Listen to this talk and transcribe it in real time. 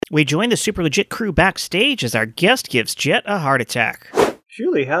We join the Super Legit crew backstage as our guest gives Jet a heart attack.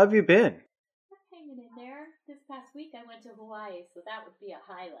 Shulie, how have you been? I'm hanging in there. This past week I went to Hawaii, so that would be a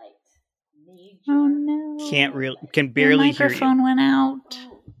highlight. Oh no! Can barely Your microphone hear you. went out.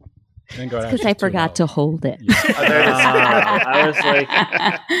 Because I forgot to hold it. I was like,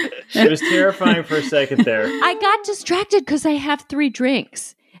 it was terrifying for a second there. I got distracted because I have 3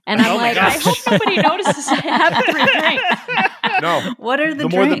 drinks. And I'm my like, I gosh. hope nobody notices I have 3 drinks. No. What are the The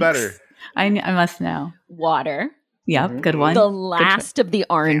drinks? more the better. I must know. Water. Yep, good one. The last of the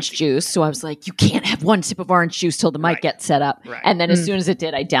orange juice. So I was like, you can't have one sip of orange juice till the mic gets set up. Right. And then as soon as it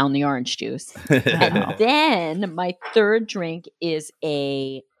did, I downed the orange juice. And then my third drink is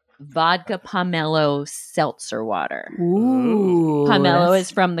a vodka pomelo seltzer water. Ooh. Pomelo is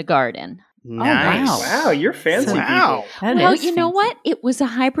from the garden. Nice. Wow, you're fancy. Wow. That Well, is you know fancy. what? It was a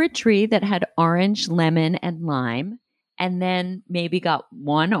hybrid tree that had orange, lemon, and lime. And then maybe got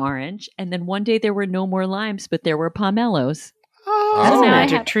 1 orange. And then one day there were no more limes, but there were pomelos. That's Oh, a now I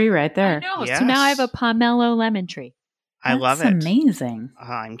magic have- tree right there. I know. Yes. So now I have a pomelo lemon tree. I love it. That's amazing.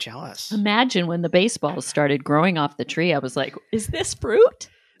 I'm jealous. Imagine when the baseballs started growing off the tree. I was like, is this fruit?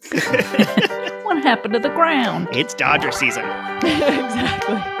 What happened to the ground? It's Dodger season.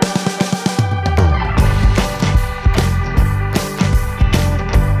 Exactly.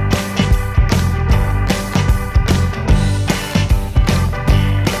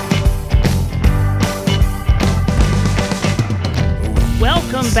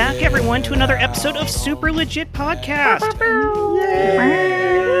 Welcome back, everyone, to another episode of Super Legit Podcast. I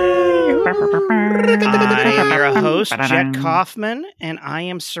am your host, Jet Kaufman, and I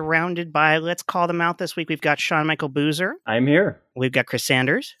am surrounded by, let's call them out this week. We've got Sean Michael Boozer. I'm here. We've got Chris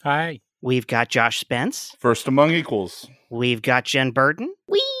Sanders. Hi. We've got Josh Spence. First among equals. We've got Jen Burton.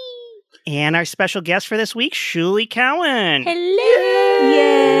 Whee! And our special guest for this week, Shulie Cowen. Hello!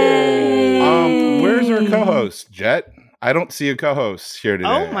 Yay! Where's our co-host, Jet? I don't see a co-host here today.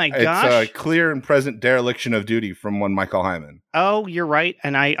 Oh my gosh. It's a clear and present dereliction of duty from one Michael Hyman. Oh, you're right.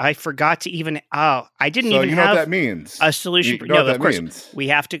 And I forgot to even, I didn't So even you know have what that means. a solution. You know what that of course. means. We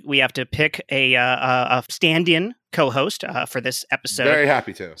have to pick a stand-in co-host for this episode. Very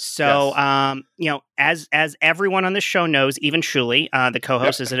happy to. So, Yes. as everyone on this show knows, even Shulie, the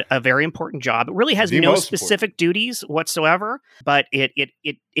co-host, is a very important job. It really has The no most specific duties whatsoever, but it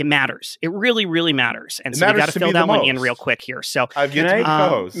matters. It really, really matters. And It so we matters got to to fill me that the one in most. real quick here. So, I've yet Can to be I,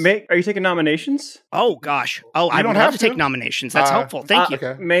 co-host. Are you taking nominations? oh gosh, I would don't love have to take to. nominations. That's helpful. Thank you.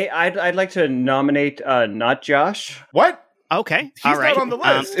 Okay. I'd like to nominate not Josh. What? Okay, He's all right. not on the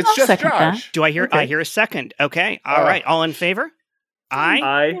list. It's I'll just second that. Josh. Do I hear? Okay. I hear a second. Okay, all right. All in favor?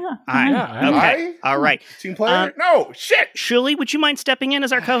 Aye. Yeah. Aye. Yeah, Okay. Aye? All right. Team player? No, shit. Shulie, would you mind stepping in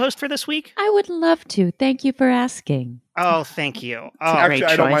as our co-host for this week? I would love to. Thank you for asking. Oh, thank you. Oh, Actually,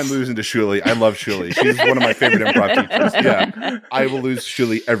 Great I don't choice. mind losing to Shulie. I love Shulie. She's one of my favorite improv teachers. Yeah. I will lose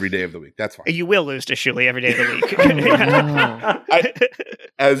Shulie every day of the week. That's fine. you will lose to Shulie every day of the week.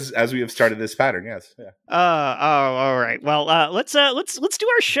 As we have started this pattern, yes. Yeah. All right. Well, let's do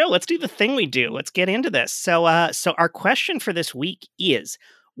our show. Let's do the thing we do. Let's get into this. So our question for this week is: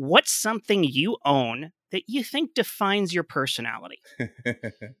 what's something you own that you think defines your personality?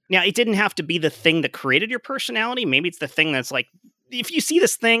 Now, it didn't have to be the thing that created your personality. Maybe it's the thing that's like, if you see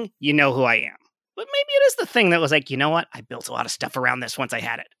this thing, you know who I am. But maybe it is the thing that was like, you know what? I built a lot of stuff around this once I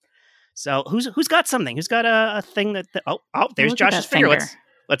had it. So who's got something? Who's got a thing that there's Look at Josh's that finger. finger.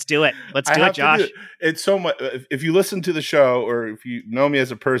 Let's do it. Let's I do have it, to Josh. It's so much. If you listen to the show or if you know me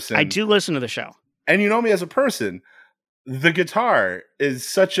as a person, I do listen to the show. and you know me as a person, the guitar is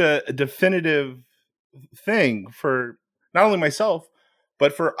such a definitive thing for not only myself,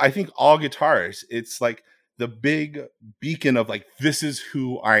 but for I think all guitarists. It's like the big beacon of like, this is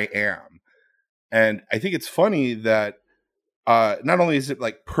who I am. And I think it's funny that not only is it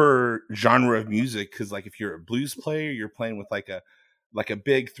like per genre of music, because like if you're a blues player, you're playing with like a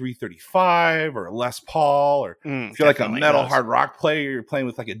big 335 or a Les Paul, or if you're like a metal hard rock player, you're playing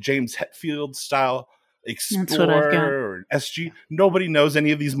with like a James Hetfield style That's what I've got. Explorer or an SG. Nobody knows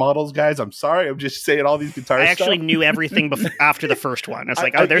any of these models, guys. I'm sorry. I'm just saying all these guitar I stuff. actually knew everything after the first one. It's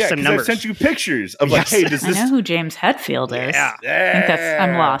like, I- there's yeah, some 'cause numbers. I sent you pictures of like, Yes. hey, does I this? know who James Hetfield is. Yeah. I think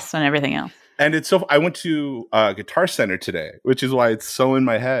I'm lost on everything else. And it's so I went to Guitar Center today, which is why it's so in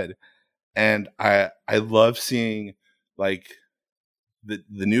my head. And I love seeing like the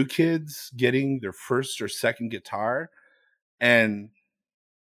new kids getting their first or second guitar, and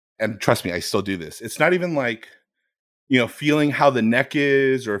trust me, I still do this. It's not even like, you know, feeling how the neck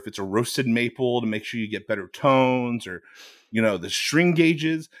is, or if it's a roasted maple to make sure you get better tones, or, you know, the string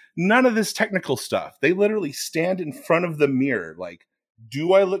gauges. None of this technical stuff. They literally stand in front of the mirror, like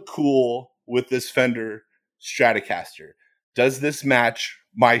do I look cool with this Fender Stratocaster? Does this match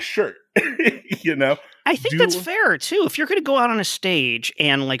my shirt? You know? I think that's fair too. If you're going to go out on a stage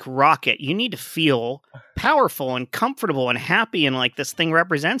and like rock it, you need to feel powerful and comfortable and happy, and like this thing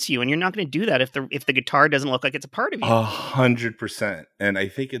represents you. And you're not going to do that if the guitar doesn't look like it's a part of you. 100%. And I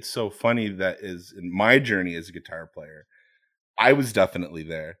think it's so funny that is in my journey as a guitar player, I was definitely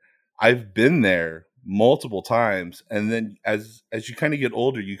there. I've been there multiple times, and then as you kind of get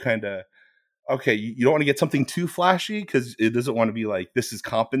older, you kind of okay, you don't want to get something too flashy because it doesn't want to be like this is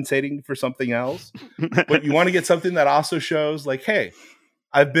compensating for something else. But you want to get something that also shows like, hey,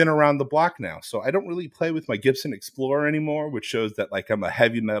 I've been around the block now. So I don't really play with my Gibson Explorer anymore, which shows that like I'm a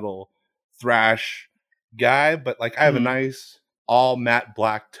heavy metal thrash guy. But like I have a nice all matte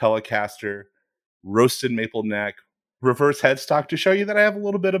black Telecaster, roasted maple neck, reverse headstock to show you that I have a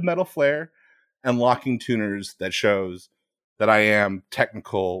little bit of metal flair, and locking tuners that shows that I am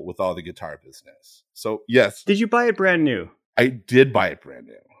technical with all the guitar business. So yes. Did you buy it brand new? I did buy it brand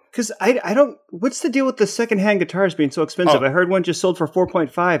new. Because I don't, what's the deal with the secondhand guitars being so expensive? I heard one just sold for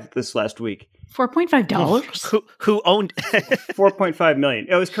 $4.5 this last week. $4.5? Who owned $4.5 million.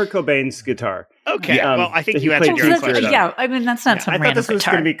 It was Kurt Cobain's guitar. Okay, well, I think you answered your own question. Yeah, I mean, that's not some random I thought this was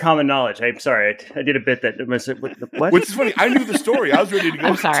guitar. going to be common knowledge. I'm sorry. I did a bit that was... What? Which is funny. I knew the story. I was ready to go.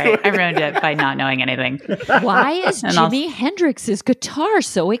 I'm sorry. I ruined it by not knowing anything. Why is Jimi Hendrix's guitar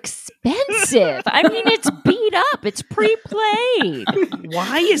so expensive? I mean, it's beat up. It's pre-played.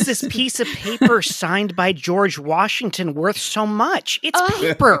 Why is this piece of paper signed by George Washington worth so much? It's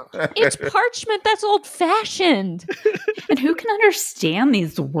paper. It's parchment that's old-fashioned. And who can understand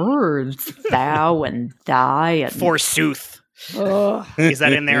these words? Thou and thy and Forsooth. Is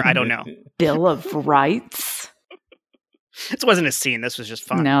that in there? I don't know. Bill of Rights. This wasn't a scene. This was just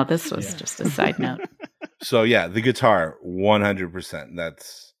fun. No, this was just a side note. So yeah, the guitar, 100%.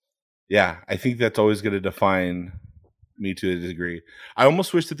 That's, yeah, I think that's always going to define me to a degree. I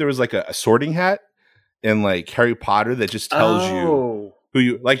almost wish that there was like a sorting hat in like Harry Potter that just tells you who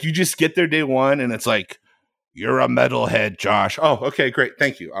you, like you just get there day one and it's like, you're a metalhead, Josh. Oh, okay, great.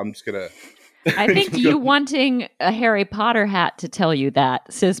 Thank you. I'm just going to. I think you wanting a Harry Potter hat to tell you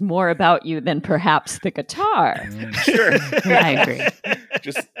that says more about you than perhaps the guitar. Sure. I agree.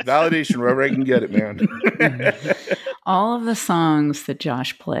 Just validation wherever I can get it, man. All of the songs that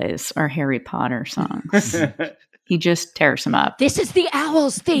Josh plays are Harry Potter songs. He just tears them up. This is the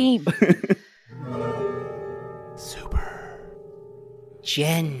Owls theme. Super.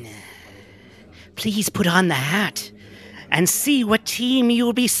 Jen, please put on the hat and see what team you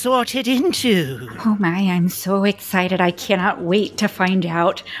will be sorted into. Oh my, I'm so excited. I cannot wait to find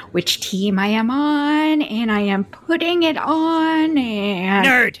out which team I am on, and I am putting it on, and...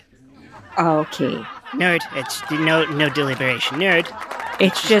 Nerd. Okay. Nerd. It's no deliberation. Nerd.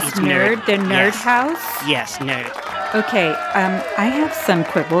 It's just It's nerd, the nerd Yes. house? Yes, nerd. Okay, I have some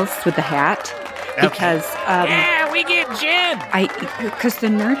quibbles with the hat, because, Yeah, we get Jen. because the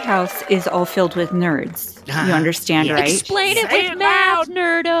nerd house is all filled with nerds. You understand, Yeah. right? Explain it Say with it math,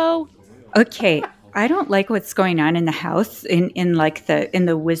 nerdo. Okay, I don't like what's going on in the house in like the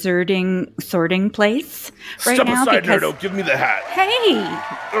wizarding sorting place right Step now. aside, because Nerdo. Give me the hat. hey,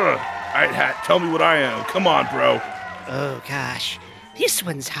 All right, hat. Tell me what I am. Come on, bro. Oh gosh, this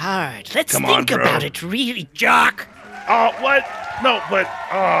one's hard. Let's Come on, think bro. about it, really, Jock. Oh, what? No, but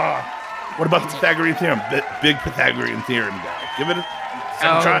what about the Pythagorean theorem? Big Pythagorean theorem guy. Give it a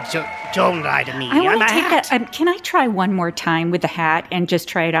second try. Don't lie to me. I want I'm to a take hat. that. Can I try one more time with the hat and just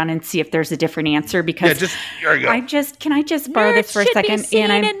try it on and see if there's a different answer? Because There you go. can I just borrow this for a should second? be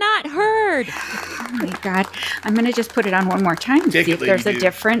seen and not heard. Oh my God, I'm gonna just put it on one more time to Take see it, if there's a lady, dude.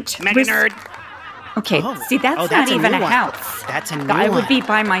 different Mega nerd. Okay, Oh. see that's Oh, not that's a even new a one. house. That's a new I would one. be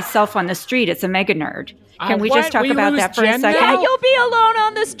by myself on the street. It's a mega nerd. Can we what? just talk We about lose that for a Jen second? now? Yeah, you'll be alone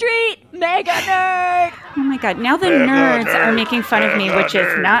on the street, mega nerd. Oh my God! Now the Mega nerds are nerd. making fun of me, Mega which is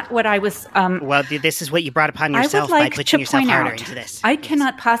nerd. not what I was. Well, this is what you brought upon I would yourself like by putting to yourself point harder out, into this. I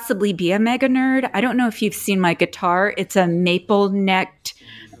cannot possibly be a mega nerd. I don't know if you've seen my guitar. It's a maple-necked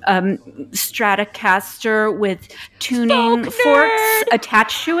Stratocaster with tuning Folk forks nerd.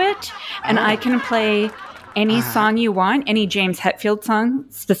 attached to it, and I can play any song you want, any James Hetfield song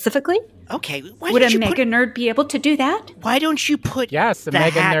specifically. Okay, why Would don't a you mega nerd be able to do that? Why don't you put Yes, the the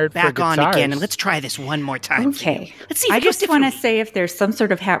mega hat nerd for back on guitars. again, and let's try this one more time. for you. Okay. Let's see. If I it goes just want to differently. say if there's some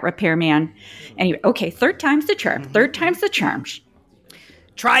sort of hat repairman. Anyway, okay, third time's the charm. Third time's the charm.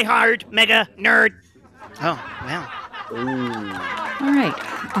 Try hard, mega nerd. Oh well. All right.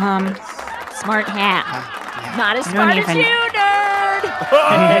 Smart hat. Yeah. Not as I smart don't as even- you, nerd.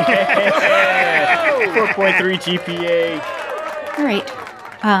 4.3 GPA. All right.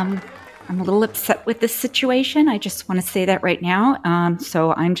 I'm a little upset with this situation. I just want to say that right now.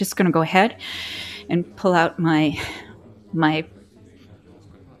 So I'm just going to go ahead and pull out my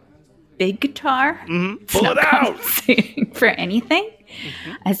big guitar. Mm-hmm. Pull it out for anything.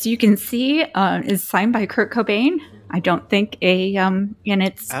 Mm-hmm. As you can see, is signed by Kurt Cobain. I don't think and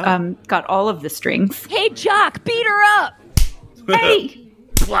it's got all of the strings. Hey, Jock, beat her up. Hey!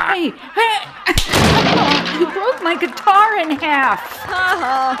 Hey! You broke my guitar in half.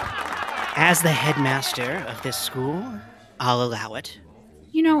 As the headmaster of this school, I'll allow it.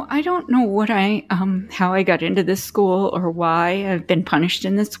 You know, I don't know how I got into this school or why I've been punished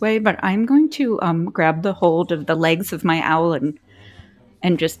in this way, but I'm going to grab the hold of the legs of my owl and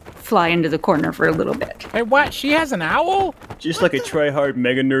just fly into the corner for a little bit. Hey, what? She has an owl? Just like a try-hard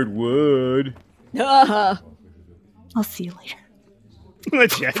mega nerd would. I'll see you later.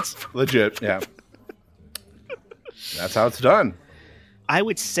 Legit, yeah. That's how it's done. I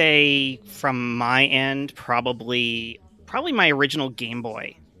would say from my end, probably my original Game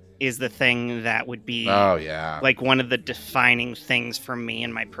Boy is the thing that would be like one of the defining things for me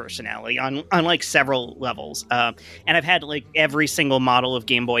and my personality on like several levels. And I've had like every single model of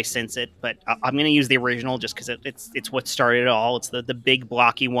Game Boy since it, but I'm going to use the original just because it's what started it all. It's the big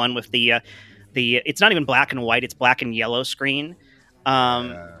blocky one with the it's not even black and white, it's black and yellow screen.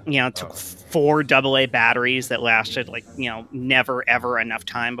 It took 4 AA batteries that lasted never ever enough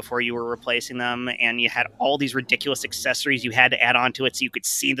time before you were replacing them, and you had all these ridiculous accessories you had to add onto it so you could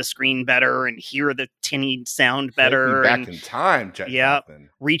see the screen better and hear the tinny sound better. Back in time, Jet. Yeah,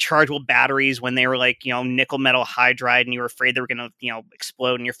 rechargeable batteries when they were nickel metal hydride and you were afraid they were gonna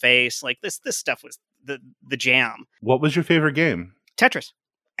explode in your face. Like this stuff was the jam. What was your favorite game? Tetris.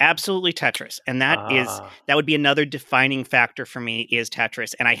 Absolutely Tetris. And that would be another defining factor for me is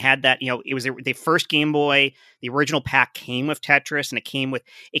Tetris. And I had that, it was the first Game Boy, the original pack came with Tetris, and it came with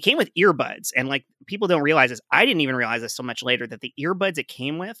earbuds. And like people don't realize this, I didn't even realize this so much later, that the earbuds it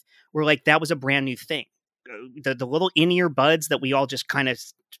came with were like, that was a brand new thing. The little in-ear buds that we all just kind of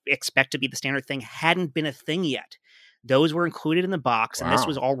expect to be the standard thing hadn't been a thing yet. Those were included in the box, and this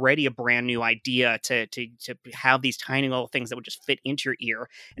was already a brand new idea to have these tiny little things that would just fit into your ear.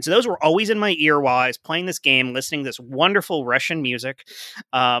 And so those were always in my ear while I was playing this game, listening to this wonderful Russian music,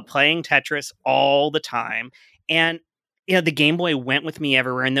 playing Tetris all the time. And the Game Boy went with me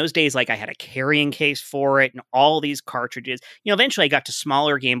everywhere. In those days, like I had a carrying case for it and all these cartridges. Eventually I got to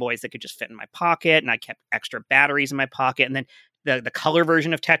smaller Game Boys that could just fit in my pocket, and I kept extra batteries in my pocket. And then the color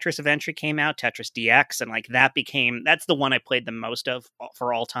version of Tetris eventually came out, Tetris DX, and like that's the one I played the most of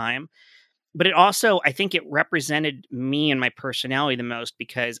for all time. But it also, I think it represented me and my personality the most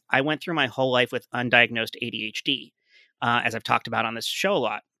because I went through my whole life with undiagnosed ADHD, as I've talked about on this show a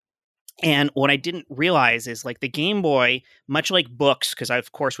lot. And what I didn't realize is like the Game Boy, much like books, because I,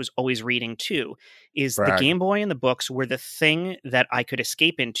 of course, was always reading too, is the Game Boy and the books were the thing that I could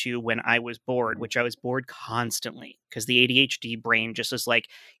escape into when I was bored, which I was bored constantly because the ADHD brain just is like,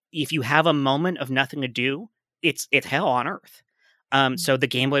 if you have a moment of nothing to do, it's hell on earth. So the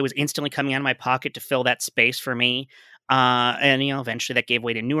Game Boy was instantly coming out of my pocket to fill that space for me. And eventually that gave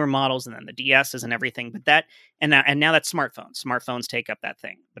way to newer models and then the DSs and everything. But now that's smartphones. Smartphones take up that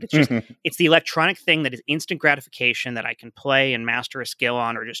thing. But it's just it's the electronic thing that is instant gratification that I can play and master a skill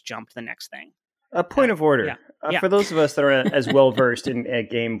on, or just jump to the next thing. A point of order. For those of us that are as well versed in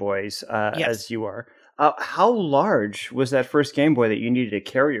Game Boys as you are, how large was that first Game Boy that you needed a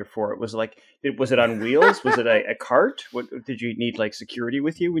carrier for? Was it on wheels? Was it a cart? What did you need, like security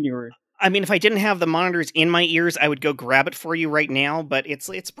with you when you were? I mean, if I didn't have the monitors in my ears, I would go grab it for you right now. But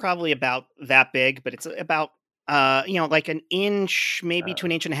it's probably about that big. But it's about like an inch, maybe to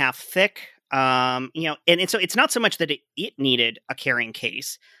an inch and a half thick. And so it's not so much that it needed a carrying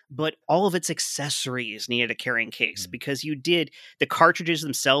case, but all of its accessories needed a carrying case because the cartridges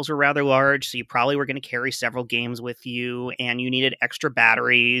themselves were rather large. So you probably were going to carry several games with you, and you needed extra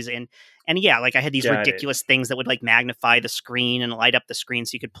batteries. And like I had these ridiculous things that would like magnify the screen and light up the screen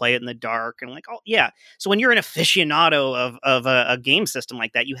so you could play it in the dark. And like, so when you're an aficionado of a game system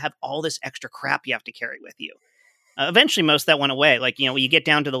like that, you have all this extra crap you have to carry with you. Eventually, most of that went away. Like, you get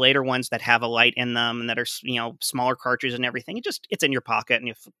down to the later ones that have a light in them and that are, smaller cartridges and everything. It's in your pocket, and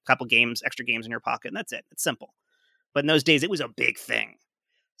you have a couple extra games in your pocket, and that's it. It's simple. But in those days, it was a big thing.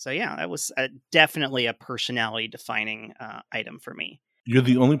 So yeah, that was definitely a personality defining item for me. You're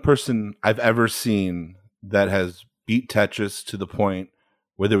the only person I've ever seen that has beat Tetris to the point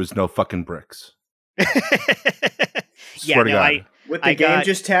where there was no fucking bricks. With the game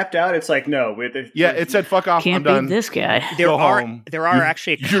just tapped out, it's like, no. It said, fuck off, Can't I'm done. beat this guy. There Go are home.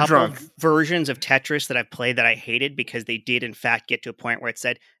 Actually a couple drunk. versions of Tetris that I've played that I hated because they did, in fact, get to a point where it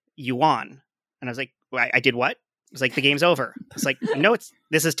said, you won. And I was like, I did what? It was like, the game's over. It's like, no,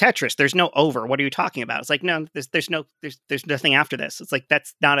 this is Tetris. There's no over. What are you talking about? It's like, no, there's nothing after this. It's like,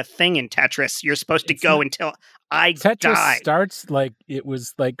 that's not a thing in Tetris. You're supposed to go until I Tetris die. Starts like it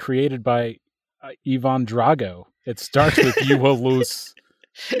was like created by Ivan Drago. It starts with you will lose.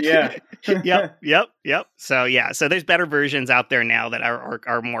 Yeah. Yep. So there's better versions out there now that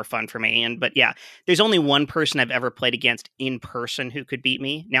are more fun for me. But there's only one person I've ever played against in person who could beat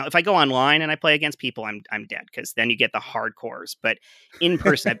me. Now, if I go online and I play against people, I'm dead because then you get the hardcores. But in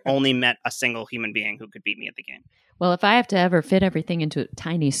person, I've only met a single human being who could beat me at the game. Well, if I have to ever fit everything into a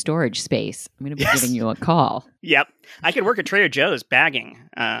tiny storage space, I'm going to be giving you a call. Yep. I could work at Trader Joe's bagging.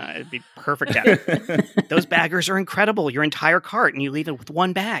 It'd be perfect at it. Those baggers are incredible. Your entire cart, and you leave it with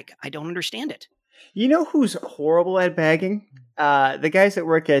one bag. I don't understand it. You know who's horrible at bagging? The guys that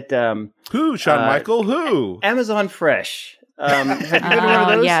work at... who, Shawn Michael? Who? Amazon Fresh. Have you been to one of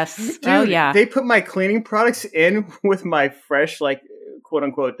those? Yes. Dude, yeah. They put my cleaning products in with my fresh, like,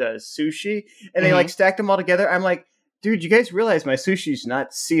 quote-unquote sushi, and they, like, stacked them all together. I'm like, dude, you guys realize my sushi's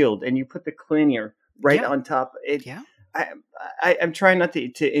not sealed, and you put the cleaner right on top. I'm trying not to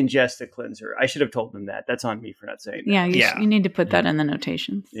ingest the cleanser. I should have told them that. That's on me for not saying that. Yeah, you need to put that in the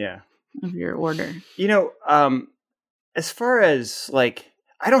notations of your order. You know, as far as, like,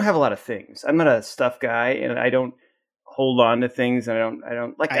 I don't have a lot of things. I'm not a stuff guy, and I don't hold on to things, and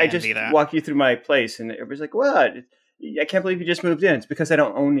I just walk you through my place, and everybody's like, what? I can't believe you just moved in. It's because I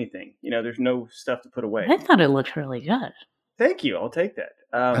don't own anything. You know, there's no stuff to put away. I thought it looked really good. Thank you. I'll take that.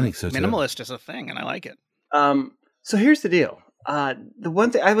 I think so too. Minimalist is a thing, and I like it. So here's the deal. The one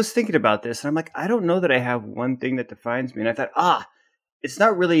thing I was thinking about this, and I'm like, I don't know that I have one thing that defines me. And I thought, it's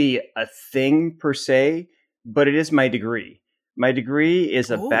not really a thing per se, but it is my degree. My degree is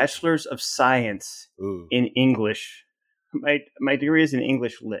a bachelor's of science in English. My degree is in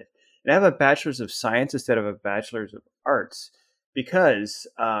English lit. And I have a bachelor's of science instead of a bachelor's of arts because,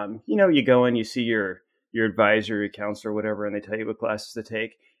 you go in, you see your advisor, your counselor, whatever, and they tell you what classes to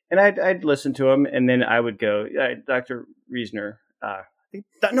take. And I'd listen to them, and then I would go, Dr. Reasoner,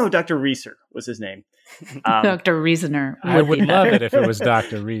 Dr. Reeser was his name. Dr. Reasoner. I would love it if it was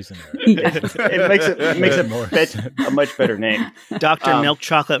Dr. Reasoner. It makes it a much better name. Dr. Milk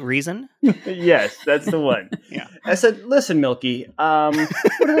Chocolate Reason? Yes, that's the one. Yeah. I said, listen, Milky,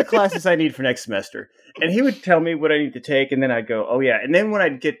 what are the classes I need for next semester? And he would tell me what I need to take, and then I'd go, oh, yeah. And then when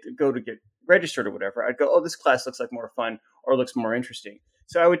I'd go to get registered or whatever, I'd go, oh, this class looks like more fun or looks more interesting.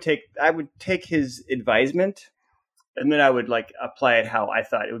 So I would take his advisement, and then I would like apply it how I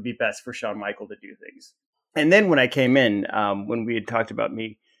thought it would be best for Shawn Michael to do things. And then when I came in, when we had talked about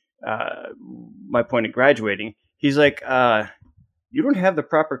me, my point of graduating, he's like, you don't have the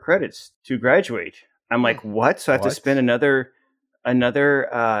proper credits to graduate. I'm like, what? So I have to spend another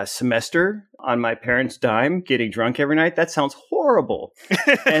semester on my parents' dime getting drunk every night? That sounds horrible.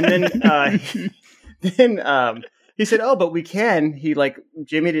 And then he said, oh, but we can. He like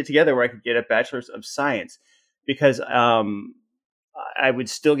jimmied it together where I could get a bachelor's of science because I would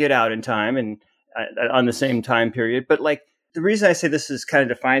still get out in time and on the same time period. But like the reason I say this is kind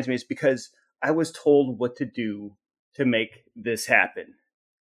of defines me is because I was told what to do to make this happen.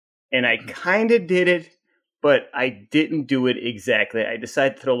 And I kind of did it, but I didn't do it exactly. I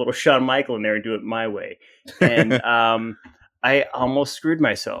decided to throw a little Shawn Michael in there and do it my way. And I almost screwed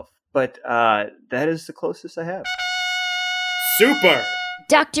myself. But that is the closest I have. Super!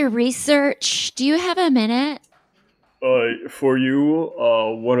 Dr. Research, do you have a minute? For you,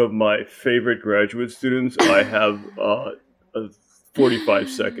 one of my favorite graduate students, I have 45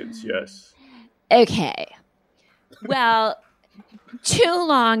 seconds, yes. Okay. Well, too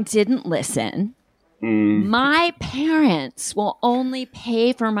long didn't listen. My parents will only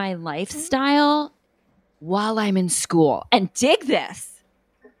pay for my lifestyle while I'm in school. And dig this.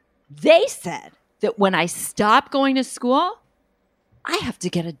 They said that when I stop going to school, I have to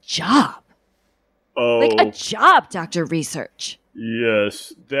get a job. Oh. Like a job, Dr. Research.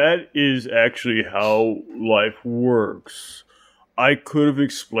 Yes, that is actually how life works. I could have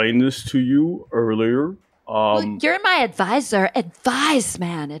explained this to you earlier. Well, you're my advisor. Advise,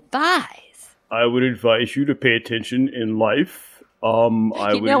 man. Advise. I would advise you to pay attention in life. You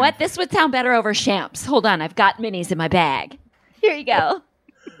know what? This would sound better over Champs. Hold on. I've got minis in my bag. Here you go.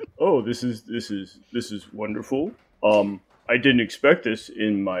 Oh, this is wonderful. I didn't expect this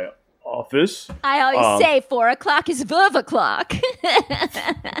in my office. I always say 4 o'clock is Verve o'clock.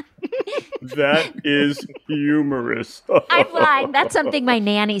 That is humorous. I'm lying. That's something my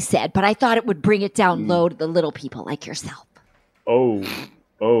nanny said, but I thought it would bring it down low to the little people like yourself.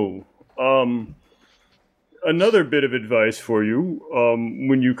 Another bit of advice for you.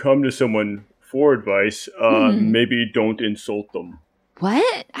 When you come to someone for advice, maybe don't insult them.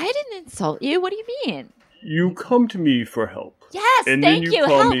 What? I didn't insult you. What do you mean? You come to me for help. Yes, and thank then you.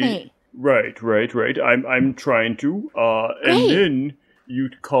 Help Call me. Right. I'm trying to. And then you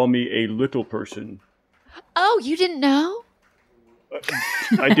call me a little person. Oh, you didn't know?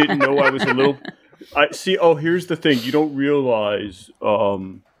 I didn't know I was a little. See. Oh, here's the thing. You don't realize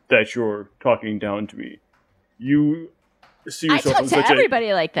that you're talking down to me. You see yourself I talk to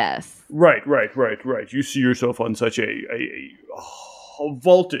everybody like this. Right. You see yourself on such a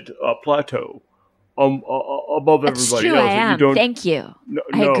vaulted plateau. Above That's everybody true, else. I am. Thank you. No,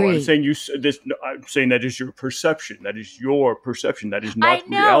 I agree. I'm saying I'm saying that is your perception. That is your perception. That is not I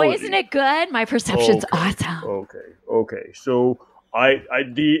know. reality. Isn't it good? My perception's awesome. Okay. So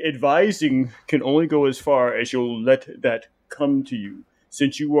the advising can only go as far as you'll let that come to you.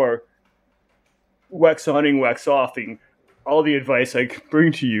 Since you are wax on, wax offing, all the advice I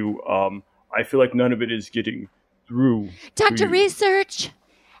bring to you, I feel like none of it is getting through. Dr. Research.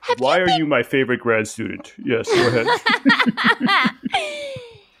 Why are you my favorite grad student? Yes, go ahead.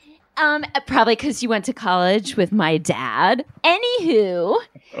 Probably because you went to college with my dad. Anywho,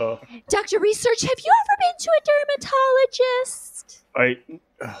 Dr. Research, have you ever been to a dermatologist?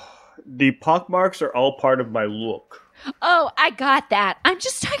 The pockmarks are all part of my look. Oh, I got that. I'm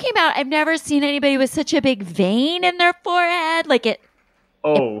just talking about I've never seen anybody with such a big vein in their forehead. Like it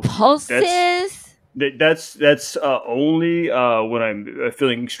pulses. That's only when I'm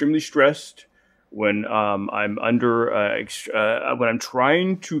feeling extremely stressed, when I'm under, when I'm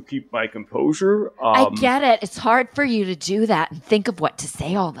trying to keep my composure. I get it. It's hard for you to do that and think of what to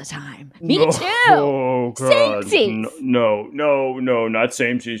say all the time. Me too. Oh, God. Samesies. No, not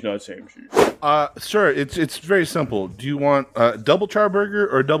samesies, not samesies. Sir, it's very simple. Do you want a double char burger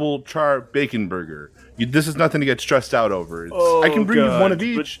or a double char bacon burger? This is nothing to get stressed out over. I can bring you one of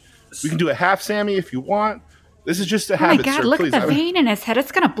each. We can do a half Sammy if you want. This is just a habit, sir. Oh my God, look at the vein in his head.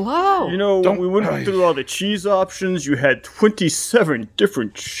 It's going to blow. You know, we went through all the cheese options. You had 27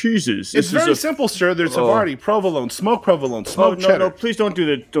 different cheeses. It's very simple, sir. There's Havarti, provolone, smoked cheddar. No, please don't do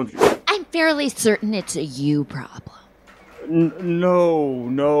that. Don't. I'm fairly certain it's a you problem.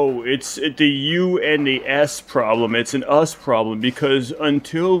 No. It's the U and the S problem. It's an us problem because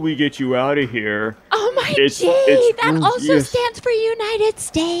until we get you out of here... Oh my G! That also stands for United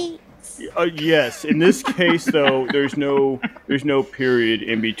States. Yes. In this case, though, there's no period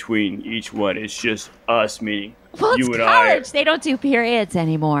in between each one. It's just us, meaning you and I. College. They don't do periods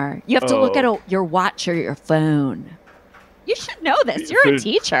anymore. You have to look at your watch or your phone. You should know this. You're a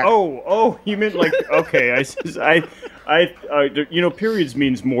teacher. Oh, you meant like okay. Periods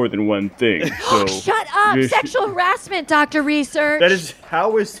means more than one thing. So shut up! Sexual harassment, Dr. Research.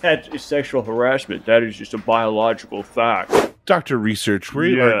 How is that sexual harassment? That is just a biological fact. Dr. Research,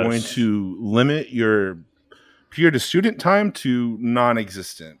 we are going to limit your period of student time to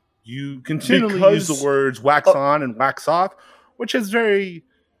non-existent. You continually use the words wax on and wax off, which has a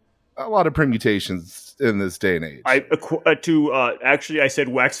lot of permutations in this day and age. Actually, I said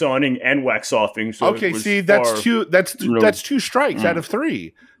wax oning and wax offing. So okay, see, that's two strikes out of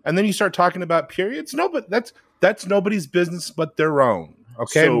three, and then you start talking about periods. No, but that's nobody's business but their own.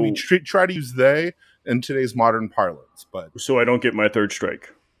 Okay, so, we try to use they in today's modern parlance, but so I don't get my third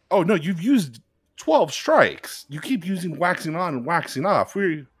strike. Oh no, you've used 12 strikes. You keep using waxing on and waxing off.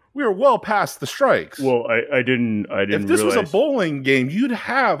 We are well past the strikes. Well, I didn't. If this was a bowling game, you'd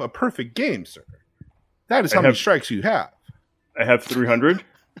have a perfect game, sir. That is how many strikes you have. I have 300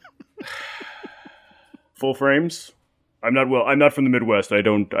 full frames. I'm not from the Midwest. I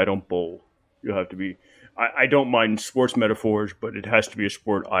don't bowl. You'll have to be. I don't mind sports metaphors, but it has to be a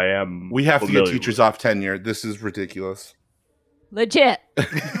sport I am. We have to get teachers off tenure. This is ridiculous. Legit.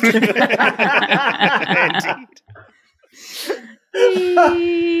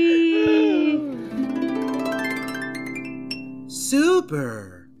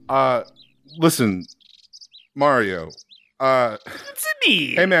 Super. Listen, Mario. It's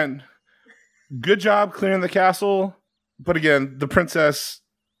me. Hey, man. Good job clearing the castle. But again, the princess,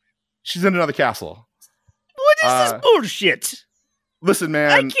 she's in another castle. What is this bullshit? Listen,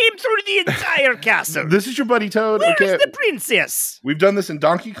 man. I came through the entire castle. This is your buddy Toad. Where is the princess? We've done this in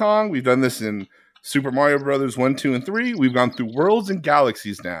Donkey Kong. We've done this in Super Mario Brothers 1, 2, and 3. We've gone through worlds and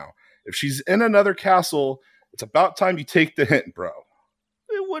galaxies now. If she's in another castle, it's about time you take the hint, bro.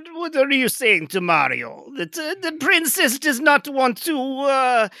 What are you saying to Mario? That the princess does not want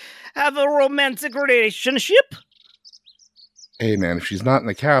to have a romantic relationship? Hey, man, if she's not in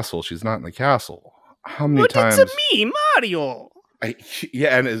the castle, she's not in the castle. How many times? It's me, Mario.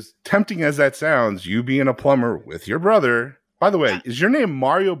 Yeah, and as tempting as that sounds, you being a plumber with your brother. By the way, is your name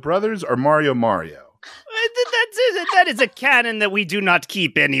Mario Brothers or Mario Mario? That is a canon that we do not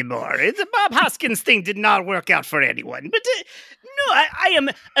keep anymore. The Bob Hoskins thing did not work out for anyone. But no, I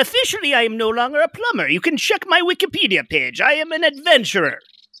am no longer a plumber. You can check my Wikipedia page. I am an adventurer.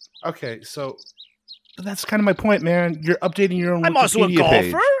 Okay, so that's kind of my point, man. You're updating your own Wikipedia page. I'm also a golfer.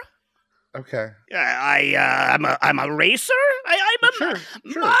 Page. Okay. I'm a racer. Sure.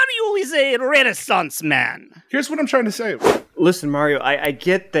 Mario is a Renaissance man. Here's what I'm trying to say. Listen, Mario, I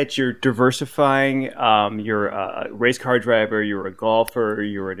get that you're diversifying. You're a race car driver. You're a golfer.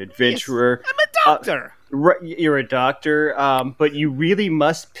 You're an adventurer. Yes, I'm a doctor. You're a doctor, but you really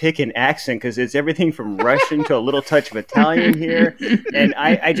must pick an accent because it's everything from Russian to a little touch of Italian here. And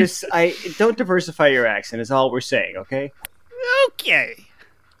I don't diversify your accent is all we're saying, okay? Okay.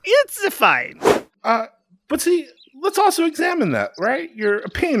 It's fine. But see, let's also examine that, right? You're a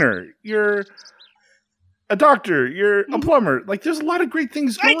painter. You're a doctor. You're a plumber. Like, there's a lot of great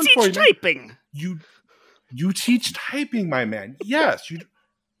things going for you. I teach typing. You teach typing, my man. Yes.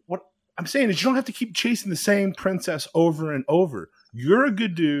 What I'm saying is you don't have to keep chasing the same princess over and over. You're a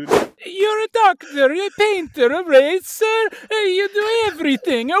good dude. You're a doctor, a painter, a racer. You do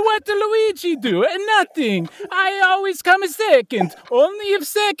everything. What does Luigi do? Nothing. I always come second. Only if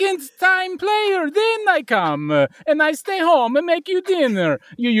second time player, then I come. And I stay home and make you dinner.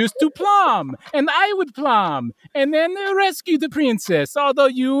 You used to plumb, and I would plumb, and then rescue the princess. Although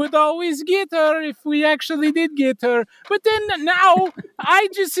you would always get her if we actually did get her. But then now, I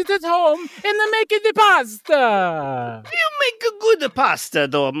just sit at home and make the pasta. You make a good pasta,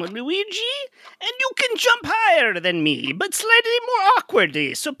 though, Luigi, and you can jump higher than me, but slightly more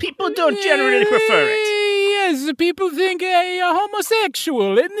awkwardly, so people don't generally prefer it. Yes, people think I'm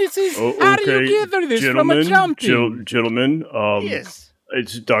homosexual, and this is how do you gather this from a jumping? Gentlemen, yes.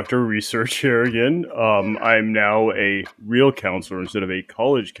 It's Dr. Research here again. I'm now a real counselor instead of a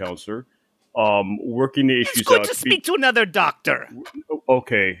college counselor. Working the issues out. It's good to speak to another doctor.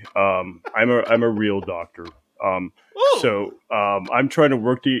 Okay, I'm a real doctor. So I'm trying to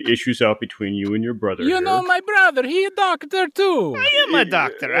work the issues out between you and your brother. You know my brother, he a doctor too. I am a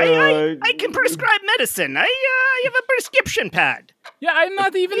doctor. I can prescribe medicine. I have a prescription pad. Yeah, I'm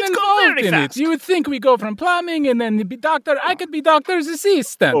not even involved in it. You would think we go from plumbing and then be doctor. I could be doctor's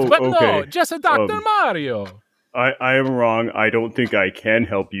assistant, but okay. No, just a Dr. Mario. I am wrong. I don't think I can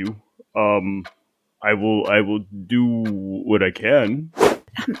help you. I will do what I can.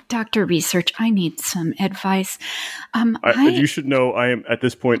 Dr. Research, I need some advice. You should know I am, at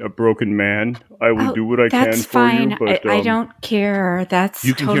this point, a broken man. I will do what I can for fine. you. But I don't care. That's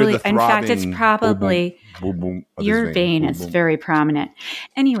you can totally... Hear the in fact, it's probably... boom, boom, your vein is very prominent.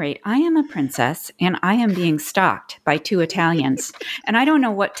 Any rate, I am a princess, and I am being stalked by 2 Italians. And I don't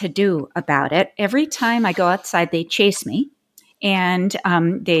know what to do about it. Every time I go outside, they chase me. And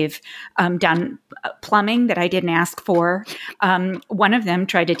they've done plumbing that I didn't ask for. One of them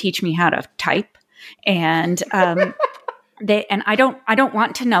tried to teach me how to type, and I don't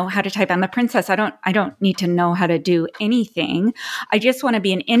want to know how to type. I'm a princess. I don't need to know how to do anything. I just want to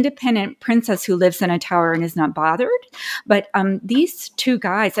be an independent princess who lives in a tower and is not bothered. But these 2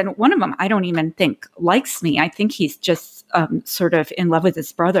 guys, and one of them I don't even think likes me. I think he's just sort of in love with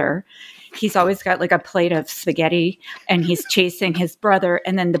his brother. He's always got like a plate of spaghetti and he's chasing his brother,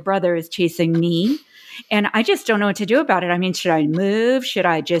 and then the brother is chasing me. And I just don't know what to do about it. I mean, should I move? Should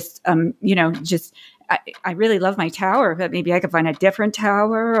I just, I really love my tower, but maybe I could find a different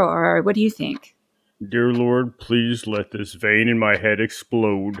tower, or what do you think? Dear Lord, please let this vein in my head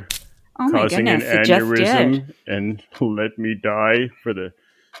explode, causing an aneurysm, and let me die for the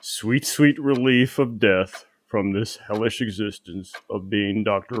sweet, sweet relief of death from this hellish existence of being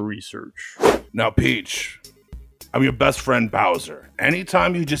Dr. Research. Now, Peach, I'm your best friend Bowser.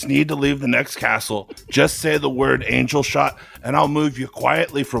 Anytime you just need to leave the next castle, just say the word angel shot, and I'll move you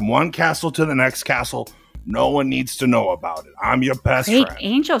quietly from one castle to the next castle. No one needs to know about it. I'm your best friend.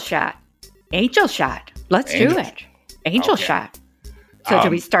 Angel shot. Angel shot. Let's do it. Angel shot. So do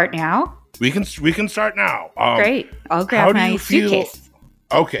we start now? We can start now. Great. I'll grab my suitcase.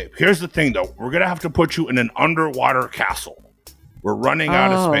 Okay, here's the thing, though. We're going to have to put you in an underwater castle. We're running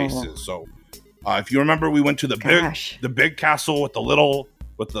out of spaces. So if you remember, we went to the big castle with the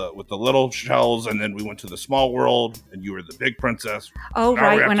with the little shells, and then we went to the small world, and you were the big princess. Oh, Now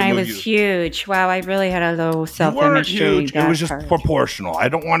right, when I was huge. Wow, I really had a low self-image. You weren't huge. It was just proportional. I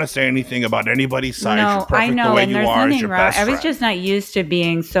don't want to say anything about anybody's size. No, You're perfect I know, the way and you there's are. nothing wrong. I was just not used to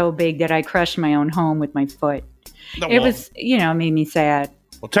being so big that I crushed my own home with my foot. It was, made me sad.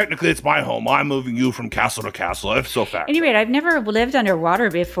 Well, technically, it's my home. I'm moving you from castle to castle, if so fast. Anyway, I've never lived underwater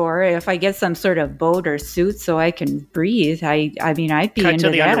before. If I get some sort of boat or suit so I can breathe, I'd be Cut into to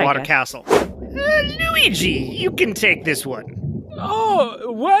the that, underwater castle. Luigi, you can take this one.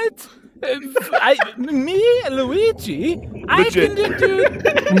 Oh, what? Me, Luigi? I can do...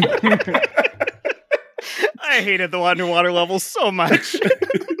 I hated the underwater levels so much.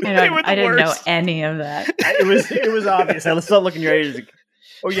 I didn't know any of that. It was obvious. I saw look in your eyes. Like,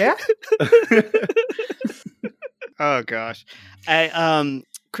 oh yeah. Oh gosh.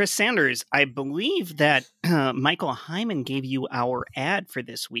 Chris Sanders, I believe that Michael Hyman gave you our ad for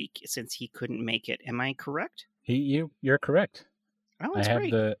this week since he couldn't make it. Am I correct? You're correct. Oh, that's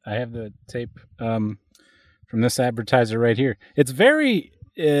great. I have the tape from this advertiser right here. It's very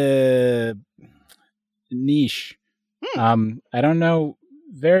niche. I don't know.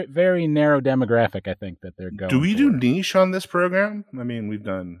 Very, very narrow demographic, I think, that they're going. Do we do niche on this program? I mean, we've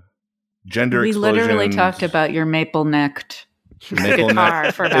done gender explosions. We literally talked about your maple-necked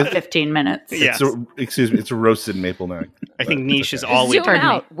guitar for about 15 minutes. Yes. It's a roasted maple neck. I think niche is all we Zoom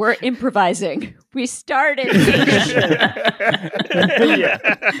out. We're improvising. We started niche.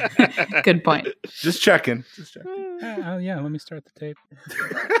 Yeah. Good point. Just checking. Yeah, let me start the tape.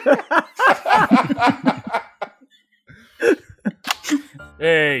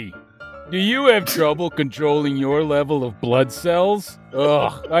 Hey, do you have trouble controlling your level of blood cells?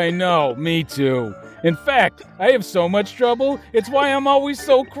 Ugh, I know, me too. In fact, I have so much trouble, it's why I'm always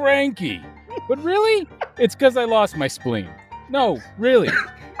so cranky. But really, it's because I lost my spleen. No, really.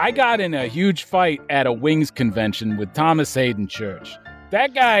 I got in a huge fight at a Wings convention with Thomas Hayden Church.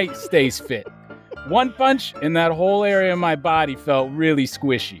 That guy stays fit. One punch and that whole area of my body felt really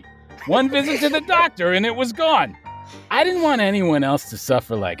squishy. One visit to the doctor and it was gone. I didn't want anyone else to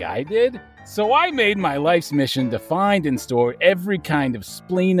suffer like I did, so I made my life's mission to find and store every kind of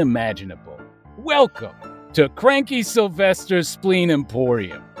spleen imaginable. Welcome to Cranky Sylvester's Spleen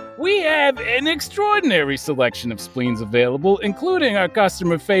Emporium. We have an extraordinary selection of spleens available, including our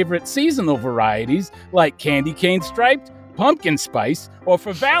customer favorite seasonal varieties like candy cane striped, pumpkin spice, or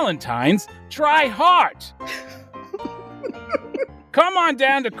for Valentine's, try heart. Come on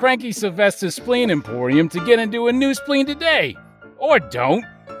down to Cranky Sylvester's Spleen Emporium to get into a new spleen today. Or don't.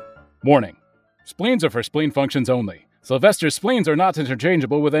 Warning. Spleens are for spleen functions only. Sylvester's spleens are not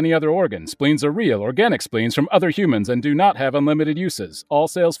interchangeable with any other organ. Spleens are real, organic spleens from other humans and do not have unlimited uses. All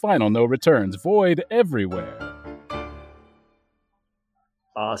sales final, no returns. Void everywhere.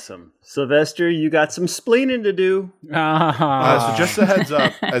 Awesome. Sylvester, you got some spleening to do. So just a heads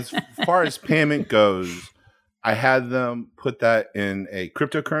up, as far as payment goes, I had them put that in a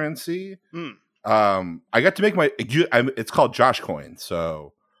cryptocurrency. I got to make it's called Josh Coin,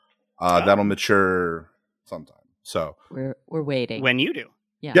 so that'll mature sometime. So we're waiting. When you do.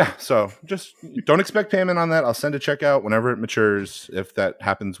 Yeah. So just don't expect payment on that. I'll send a check out whenever it matures. If that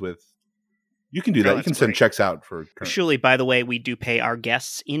happens you can do that. You can send checks out for Shulie, by the way, we do pay our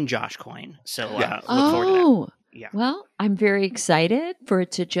guests in Josh Coin. So look forward to that. Yeah. Well, I'm very excited for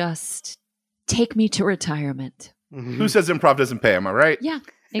it to just take me to retirement. Mm-hmm. Who says improv doesn't pay? Am I right? Yeah,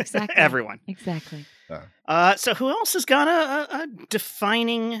 exactly. Everyone. Exactly. So who else has got a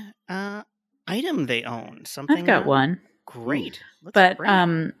defining item they own? Something I've got one. Great. But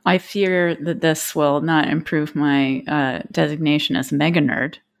I fear that this will not improve my designation as mega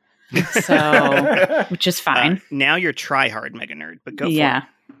nerd. So, which is fine. Now you're try-hard mega nerd, but go for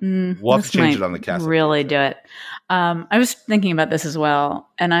it. We'll have to change it on the cast. Really do it. I was thinking about this as well,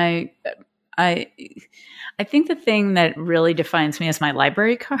 and I think the thing that really defines me is my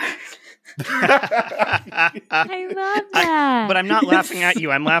library card. I love that. But I'm not laughing at you.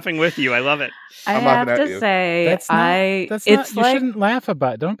 I'm laughing with you. I love it. I have to say, you shouldn't laugh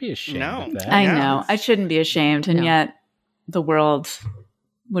about it. Don't be ashamed of that. I know. I shouldn't be ashamed, and yet the world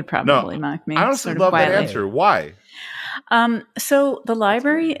would probably mock me. I honestly love that answer. Why? So the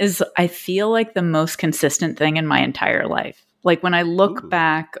library is, I feel like, the most consistent thing in my entire life. Like when I look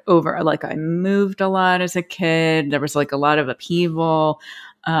back over, like I moved a lot as a kid. There was like a lot of upheaval.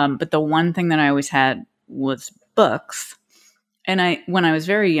 But the one thing that I always had was books. And when I was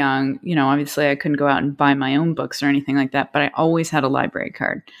very young, obviously I couldn't go out and buy my own books or anything like that, but I always had a library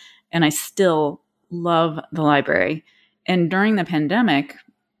card. And I still love the library. And during the pandemic,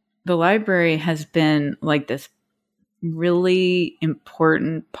 the library has been like this really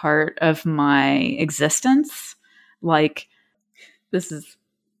important part of my existence. Like,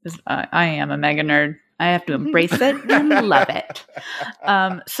 I am a mega nerd. I have to embrace it and love it.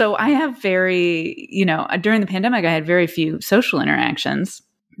 So I have during the pandemic, I had very few social interactions.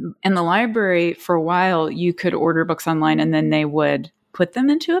 In the library, for a while, you could order books online and then they would put them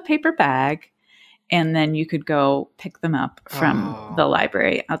into a paper bag and then you could go pick them up from the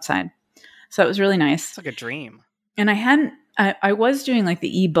library outside. So it was really nice. It's like a dream. And I was doing like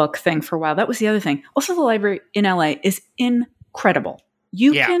the ebook thing for a while. That was the other thing. Also, the library in LA is incredible.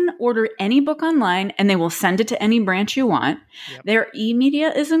 You can order any book online and they will send it to any branch you want. Yep. Their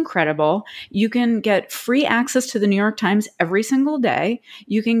e-media is incredible. You can get free access to the New York Times every single day.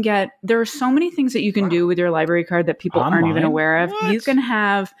 There are so many things that you can do with your library card that people aren't even aware of. What? You can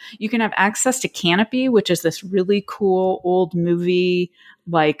have access to Canopy, which is this really cool old movie,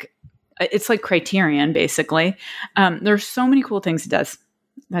 like it's like Criterion, basically. There's so many cool things it does.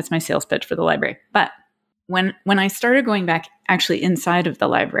 That's my sales pitch for the library. But when I started going back actually inside of the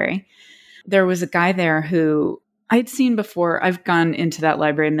library, there was a guy there who I'd seen before. I've gone into that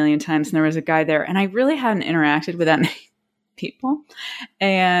library a million times, and there was a guy there, and I really hadn't interacted with that many people.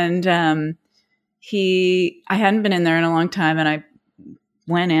 And I hadn't been in there in a long time, and I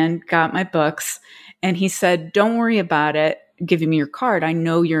went in, got my books, and he said, "Don't worry about it. Give me your card. I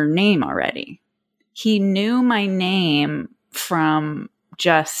know your name already." He knew my name from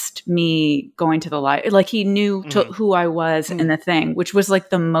just me going to the library. Like he knew who I was in the thing, which was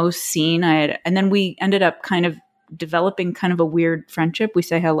like the most seen I had. And then we ended up kind of developing kind of a weird friendship. We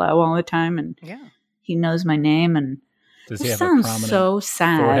say hello all the time and he knows my name. And does he have sounds a prominent so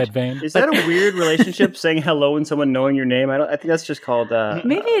sad. forehead vein? Is that a weird relationship, saying hello and someone knowing your name? I think that's just called...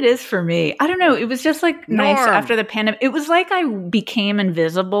 Maybe it is for me. I don't know. It was just like nice after the pandemic. It was like I became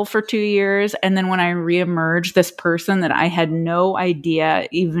invisible for 2 years. And then when I reemerged, this person that I had no idea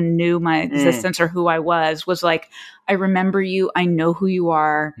even knew my existence or who I was like, I remember you. I know who you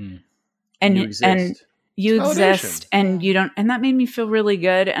are. And you exist and you don't. And that made me feel really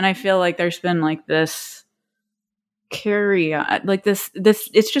good. And I feel like there's been like this carry on, like this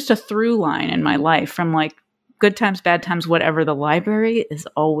it's just a through line in my life from like good times, bad times, whatever. The library is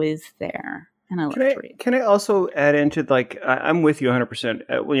always there, and I love to read. Can I also add into like I'm with you 100%.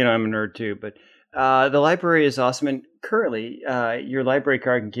 I'm a nerd too, but the library is awesome, and currently your library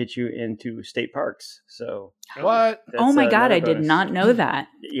card can get you into state parks. So what? Oh my god, I did not know that.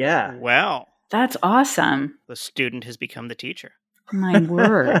 Yeah, wow, that's awesome. The student has become the teacher. My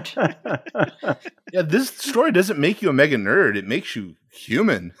word. Yeah, this story doesn't make you a mega nerd. It makes you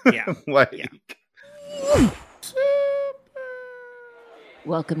human. Yeah.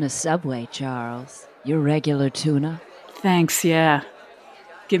 Welcome to Subway, Charles. Your regular tuna. Thanks, yeah.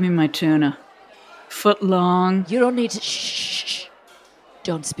 Give me my tuna. Foot long. You don't need to... Shh.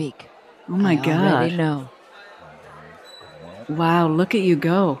 Don't speak. Oh my God. I already know. Wow, look at you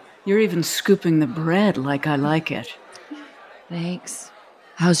go. You're even scooping the bread like I like it. Thanks.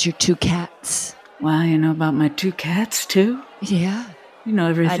 How's your 2 cats? Wow, you know about my 2 cats, too? Yeah. You know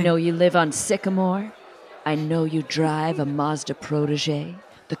everything. I know you live on Sycamore. I know you drive a Mazda Protege,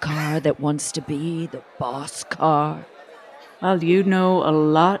 the car that wants to be the boss car. Well, you know a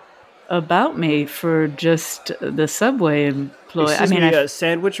lot about me for just the Subway employee. Excuse me,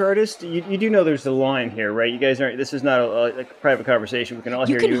 sandwich artist? You do know there's a line here, right? You guys aren't... This is not a private conversation. We can all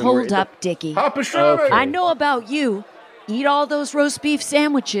hear you. You can hold up, Dickie. Papa Strawberry. I know about you. Eat all those roast beef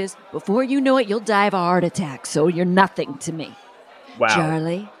sandwiches. Before you know it, you'll die of a heart attack, so you're nothing to me. Wow.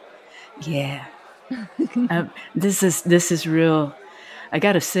 Charlie? Yeah. This is real. I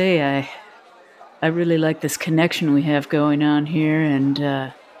gotta say, I really like this connection we have going on here, and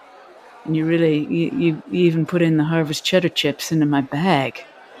you really, you even put in the Harvest cheddar chips into my bag.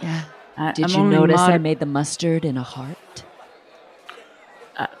 Yeah. Did you notice I made the mustard in a heart?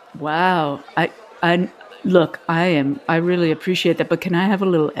 Wow. Look, I really appreciate that, but can I have a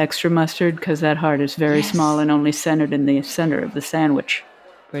little extra mustard? Because that heart is very small and only centered in the center of the sandwich.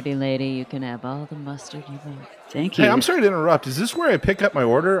 Pretty lady, you can have all the mustard you want. Thank you. Hey, I'm sorry to interrupt. Is this where I pick up my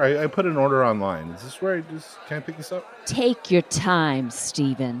order? I put an order online. Is this where can I pick this up? Take your time,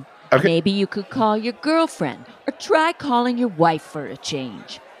 Stephen. Okay. Maybe you could call your girlfriend or try calling your wife for a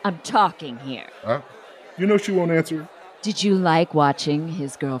change. I'm talking here. You know she won't answer. Did you like watching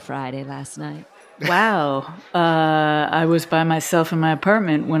His Girl Friday last night? Wow. I was by myself in my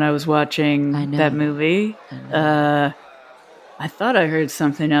apartment when I was watching that movie. I thought I heard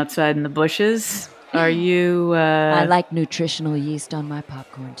something outside in the bushes. Are you... I like nutritional yeast on my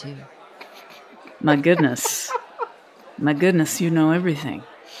popcorn, too. My goodness. My goodness, you know everything.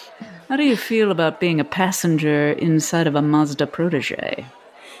 How do you feel about being a passenger inside of a Mazda Protege?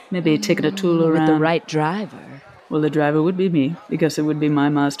 Maybe taking a tool around. With the right driver. Well, the driver would be me, because it would be my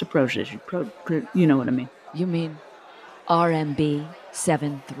Mazda Protege. You know what I mean. You mean RMB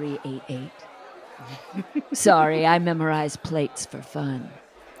 7388? Sorry, I memorize plates for fun.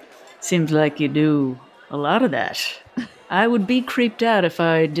 Seems like you do a lot of that. I would be creeped out if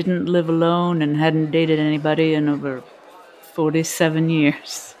I didn't live alone and hadn't dated anybody in over 47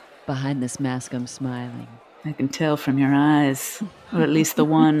 years. Behind this mask, I'm smiling. I can tell from your eyes, or at least the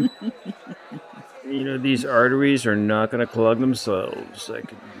one. You know, these arteries are not going to clog themselves. I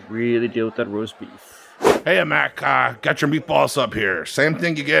could really deal with that roast beef. Hey, Mac, got your meatballs up here. Same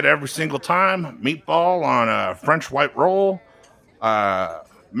thing you get every single time. Meatball on a French white roll,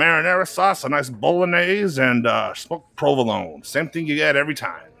 marinara sauce, a nice bolognese, and smoked provolone. Same thing you get every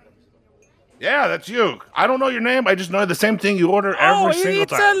time. Yeah, that's you. I don't know your name. I just know the same thing you order every single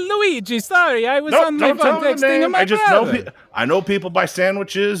time. Oh, it's Luigi. Sorry, I was on my phone texting my brother. I know people buy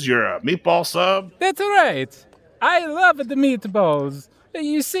sandwiches. You're a meatball sub. That's right. I love the meatballs.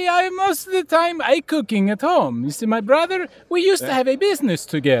 You see, most of the time I cooking at home. You see, my brother, we used to have a business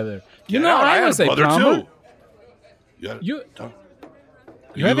together. I was a plumber.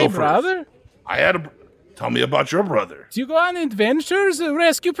 You have a brother? I had a... Tell me about your brother. Do you go on adventures,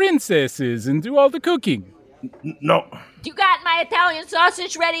 rescue princesses, and do all the cooking? No. You got my Italian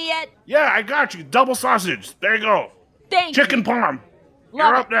sausage ready yet? Yeah, I got you. Double sausage. There you go. Thank you. Chicken parm.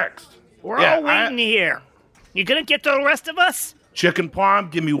 You're up next. We're all waiting here. You gonna get the rest of us? Chicken parm,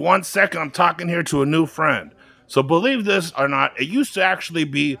 give me 1 second. I'm talking here to a new friend. So believe this or not, it used to actually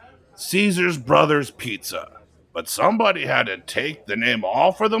be Caesar's Brothers Pizza. But somebody had to take the name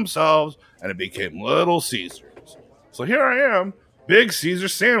all for themselves, and it became Little Caesars. So here I am, Big Caesar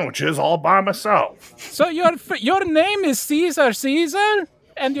sandwiches all by myself. So your name is Caesar?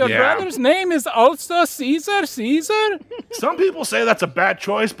 And your brother's name is also Caesar? Some people say that's a bad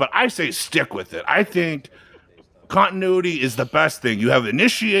choice, but I say stick with it. I think continuity is the best thing. You have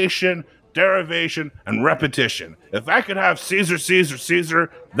initiation, derivation, and repetition. If I could have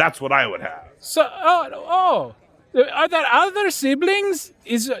Caesar, that's what I would have. So, are there other siblings?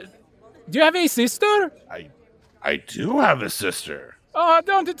 Do you have a sister? I do have a sister. Oh,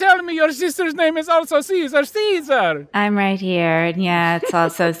 don't tell me your sister's name is also Caesar. I'm right here. And yeah, it's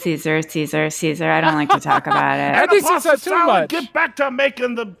also Caesar. I don't like to talk about it. This is too much. Get back to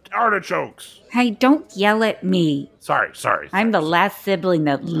making the artichokes. Hey, don't yell at me. Sorry. I'm the last sibling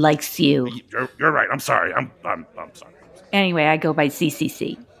that likes you. You're right. I'm sorry. I'm sorry. Anyway, I go by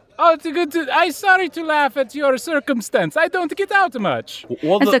CCC. Oh, it's good I'm sorry to laugh at your circumstance. I don't get out much.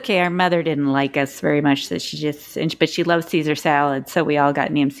 It's okay. Our mother didn't like us very much, so but she loves Caesar salad, so we all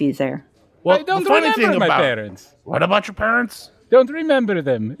got named Caesar. Well, I don't remember my parents. What about your parents? Don't remember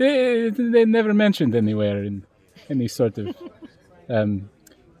them. They never mentioned anywhere in any sort of...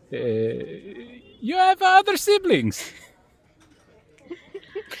 you have other siblings.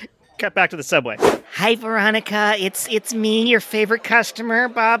 Cut back to the subway. Hi, Veronica. It's me, your favorite customer,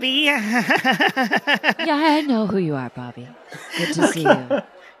 Bobby. Yeah, I know who you are, Bobby. Good to see you.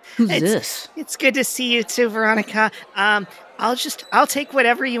 Who's this? It's good to see you too, Veronica. I'll take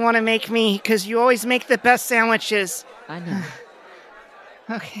whatever you want to make me, because you always make the best sandwiches. I know.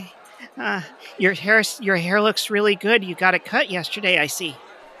 Okay. Your hair looks really good. You got it cut yesterday, I see.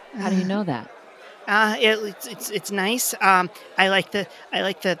 How do you know that? It's nice. I like the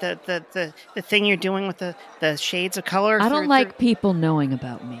thing you're doing with the shades of color. I don't like people knowing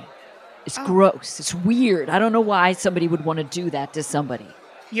about me. It's gross. It's weird. I don't know why somebody would want to do that to somebody.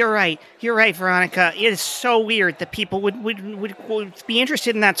 You're right, Veronica. It is so weird that people would be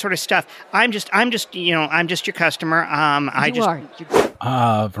interested in that sort of stuff. I'm just your customer.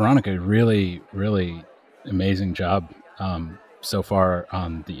 Veronica, really, really amazing job. So far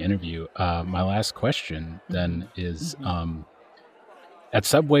on the interview. My last question then is, at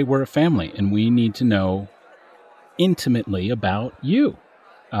Subway, we're a family, and we need to know intimately about you.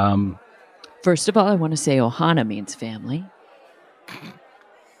 First of all, I want to say Ohana means family.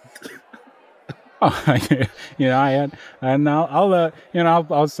 I'll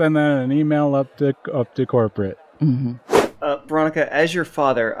send that an email up to corporate. Mm-hmm. Veronica, as your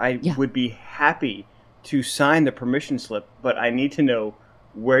father, I would be happy to sign the permission slip, but I need to know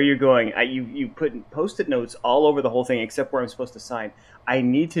where you're going. You put Post-it notes all over the whole thing except where I'm supposed to sign. I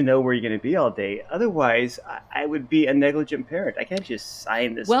need to know where you're going to be all day. Otherwise, I would be a negligent parent. I can't just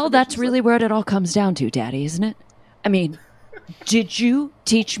sign this. Well, that's really where it all comes down to, Daddy, isn't it? I mean, did you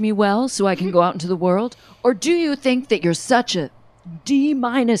teach me well so I can go out into the world? Or do you think that you're such a D-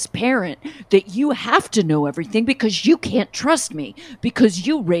 parent that you have to know everything because you can't trust me because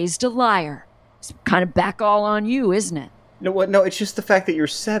you raised a liar. It's kind of back all on you, isn't it? No, what? No, it's just the fact that you're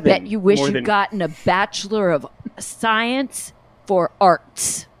 7. Bet you wish you'd gotten a Bachelor of Science for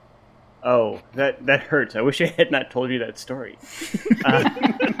Arts. Oh, that hurts. I wish I had not told you that story.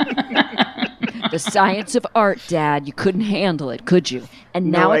 The science of art, Dad. You couldn't handle it, could you?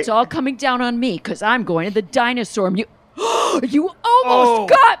 And now it's all coming down on me because I'm going to the dinosaur You almost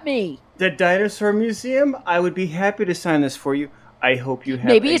got me! The dinosaur museum? I would be happy to sign this for you. I hope you have.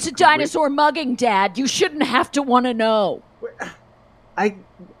 Maybe it's a dinosaur mugging, Dad. You shouldn't have to want to know. I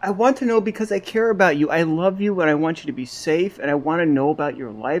want to know because I care about you. I love you and I want you to be safe and I want to know about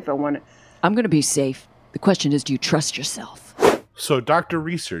your life. I'm going to be safe. The question is, do you trust yourself? So, Dr.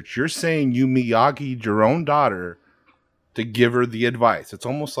 Research, you're saying you Miyagi'd your own daughter to give her the advice. It's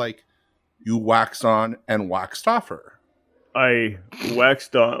almost like you waxed on and waxed off her. I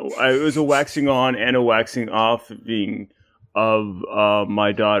waxed on. It was a waxing on and a waxing off being of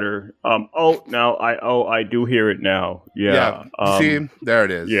my daughter. I do hear it now. Yeah. See, there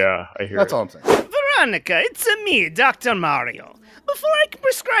it is. Yeah, I hear That's it. all I'm saying. Veronica, it's me, Dr. Mario. Before I can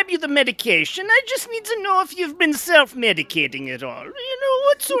prescribe you the medication, I just need to know if you've been self-medicating at all.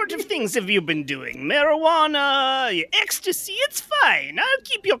 What sort of things have you been doing? Marijuana, ecstasy? It's fine. I'll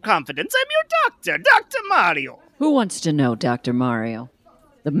keep your confidence. I'm your doctor, Dr. Mario. Who wants to know, Dr. Mario?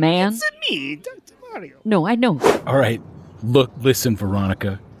 The man? It's me, Dr. Mario. No, I know. All right. Listen,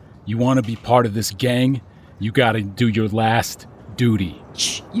 Veronica. You want to be part of this gang? You got to do your last duty.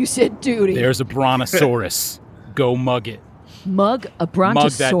 Shh, you said duty. There's a brontosaurus. Go mug it. Mug a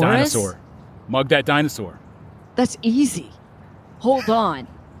brontosaurus? Mug that dinosaur. Mug that dinosaur. That's easy. Hold on.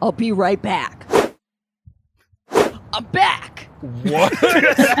 I'll be right back. I'm back. What?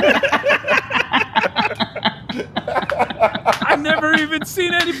 I've never even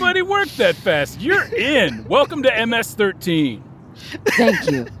seen anybody work that fast. You're in. Welcome to MS-13.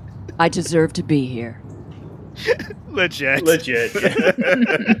 Thank you. I deserve to be here. Legit.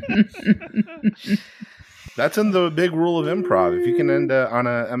 That's in the big rule of improv. If you can end on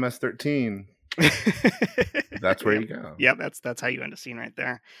a MS-13, that's where you go. Yep, that's how you end a scene right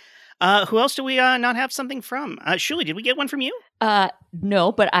there. Who else do we not have something from? Shulie, did we get one from you?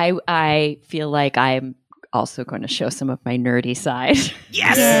 No, but I feel like I'm also going to show some of my nerdy side.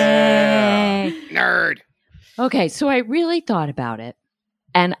 Yes! Yay! Nerd! Okay, so I really thought about it,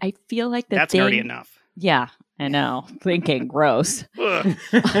 and I feel like that's nerdy enough. Yeah, I know. Thinking gross.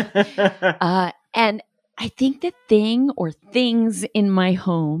 And I think the thing or things in my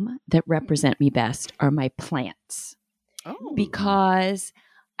home that represent me best are my plants. Oh. Because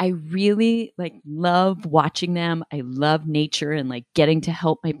I really love watching them. I love nature and getting to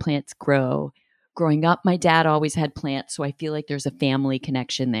help my plants grow. Growing up, my dad always had plants, so I feel like there's a family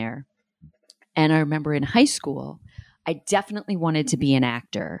connection there. And I remember in high school, I definitely wanted to be an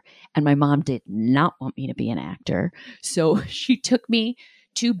actor, and my mom did not want me to be an actor. So she took me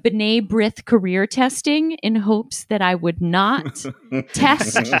to B'nai B'rith career testing in hopes that I would not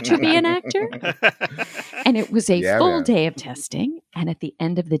test to be an actor. And it was a full day of testing. And at the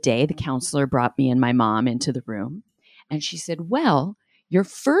end of the day, the counselor brought me and my mom into the room. And she said, well, your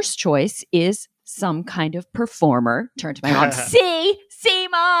first choice is some kind of performer. Turned to my mom, see,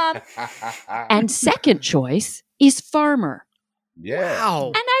 Mom. And second choice is farmer. Yeah.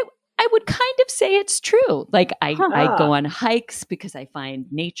 Wow. And I would kind of say it's true. I go on hikes because I find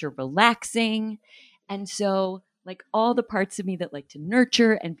nature relaxing. And so all the parts of me that like to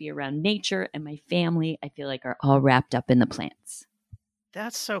nurture and be around nature and my family, I feel like are all wrapped up in the plants.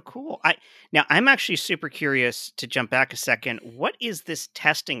 That's so cool. I'm actually super curious to jump back a second. What is this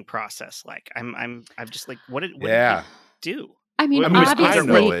testing process like? I'm just like, what did you do? I mean, obviously, I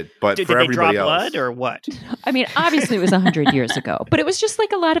know it, but did for they everybody draw else, blood or what? I mean, obviously, it was 100 years ago, but it was just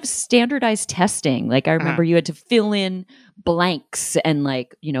a lot of standardized testing. I remember you had to fill in blanks and my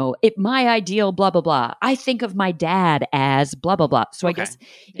ideal blah blah blah. I think of my dad as blah blah blah. So I guess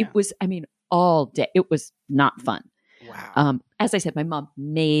it was. I mean, all day. It was not fun. Wow. As I said, my mom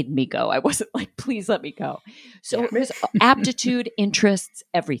made me go. I wasn't please let me go. So it was aptitude, interests,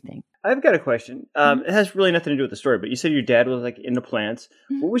 everything. I've got a question. It has really nothing to do with the story, but you said your dad was into plants.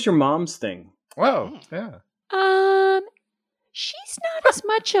 Mm-hmm. What was your mom's thing? Wow. Yeah. She's not as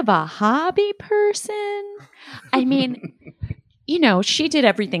much of a hobby person. I mean, she did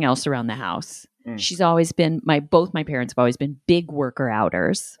everything else around the house. She's always been both my parents have always been big worker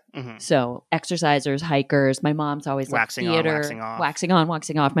outers. Mm-hmm. So exercisers, hikers. My mom's always loved theater. Waxing on,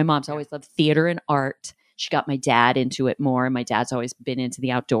 waxing off. My mom's always loved theater and art. She got my dad into it more. And my dad's always been into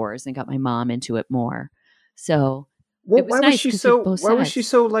the outdoors and got my mom into it more. So Well, why was she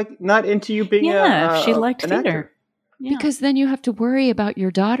so like not into you being she liked theater. Actor? Yeah. Because then you have to worry about your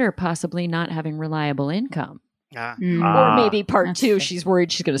daughter possibly not having reliable income. Or maybe part two, she's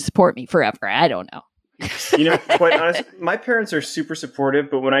worried she's going to support me forever. I don't know. You know, quite honestly, my parents are super supportive,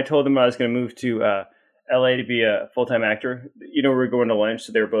 but when I told them I was going to move to LA to be a full-time actor, we were going to lunch,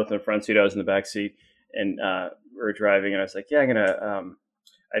 so they were both in the front seat, I was in the back seat, and we were driving, and I was like, yeah, I'm going to,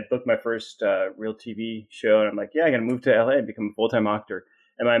 I'd booked my first real TV show, and I'm like, yeah, I'm going to move to LA and become a full-time actor.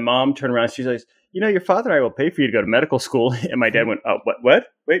 And my mom turned around, she's like, your father and I will pay for you to go to medical school. And my dad went, oh, what?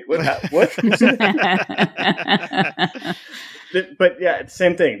 Wait, what? But yeah, it's the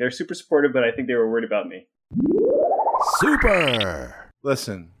same thing. They're super supportive, but I think they were worried about me. Super.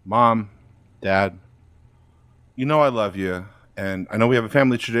 Listen, Mom, Dad, I love you. And I know we have a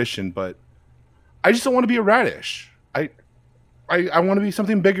family tradition, but I just don't want to be a radish. I want to be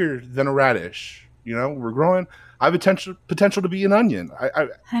something bigger than a radish. We're growing. I have potential to be an onion.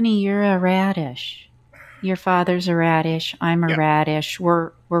 Honey, you're a radish. Your father's a radish. I'm a radish.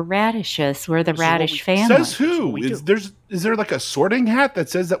 We're radishes. We're the radish family. Says who? Is there like a sorting hat that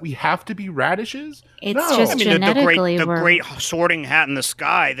says that we have to be radishes? It's just genetically the great sorting hat in the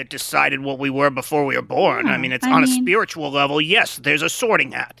sky that decided what we were before we were born. Yeah, it's on a spiritual level. Yes, there's a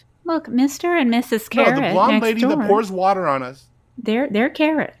sorting hat. Look, Mr. and Mrs. Carrot. No, the blonde lady that pours water on us. They're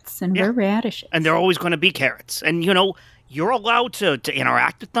carrots, and we're radishes. And they're always going to be carrots. And, you're allowed to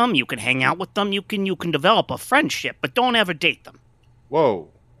interact with them. You can hang out with them. You can develop a friendship, but don't ever date them. Whoa.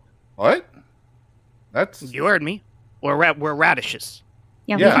 What? You heard me. We're radishes.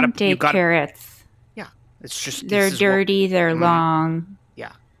 Yeah, we don't date carrots. Yeah. It's just... They're dirty. They're long.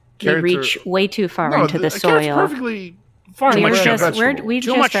 Yeah. They reach way too far into the soil. Perfectly... Fine, we just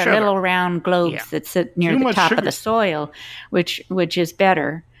are little round globes that sit near the top of the soil, which is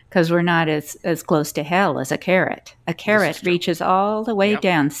better because we're not as close to hell as a carrot. A carrot reaches all the way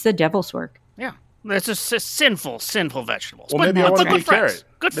down. It's the devil's work. Yeah, it's a sinful vegetables. Well, maybe I want to be a carrot.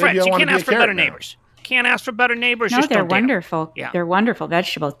 Good friends. You can't ask for better neighbors. Can't ask for better neighbors. No, they're wonderful. Yeah. They're wonderful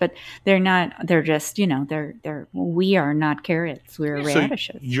vegetables, but they're not. They're just we are not carrots. We're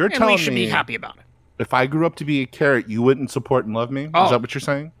radishes. You're telling me we should be happy about it. If I grew up to be a carrot, you wouldn't support and love me? Is that what you're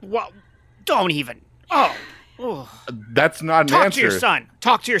saying? Well, don't even. Oh. That's not an answer.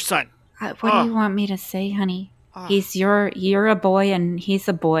 Talk to your son. What do you want me to say, honey? You're a boy and he's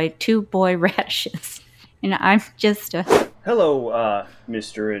a boy. 2 boy radishes. And I'm just a... Hello,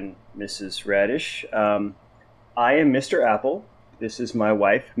 Mr. and Mrs. Radish. I am Mr. Apple. This is my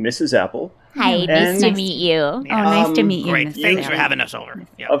wife, Mrs. Apple. Hi, nice to meet you. Oh, nice to meet you. Great. Thanks for having us over.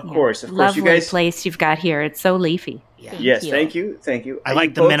 Yeah. Of course. Lovely you guys... place you've got here. It's so leafy. Yeah. Thank you. I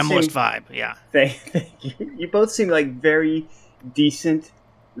like the minimalist vibe. Yeah. Thank you. You both seem like very decent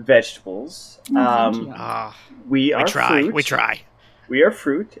vegetables. We try. We are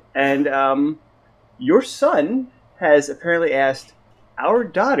fruit. And your son has apparently asked our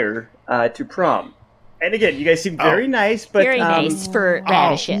daughter to prom. And again, you guys seem very nice, but very nice for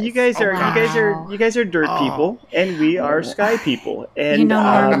radishes. You guys are dirt people, and we are sky people. And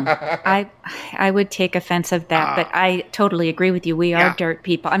Norm, I would take offense of that, but I totally agree with you. We are dirt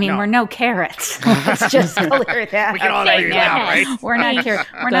people. I mean, we're no carrots. Let's just clear that. We can all agree that, right? We're not carrots.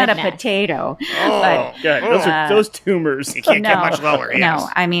 We're not a potato. Those tumors. You can't get much lower. No,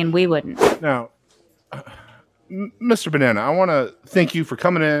 I mean we wouldn't. Now, Mr. Banana, I want to thank you for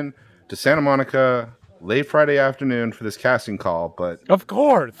coming in to Santa Monica late Friday afternoon for this casting call, but... Of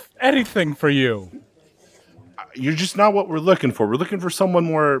course. Anything for you. You're just not what we're looking for. We're looking for someone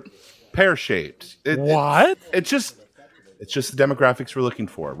more pear-shaped. What? It's just the demographics we're looking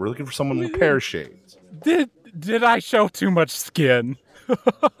for. We're looking for someone more pear-shaped. Did I show too much skin?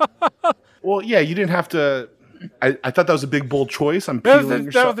 Well, yeah, you didn't have to... I thought that was a big, bold choice. I'm peeling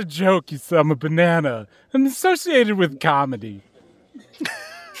yourself. That was a joke, you said I'm a banana. I'm associated with comedy.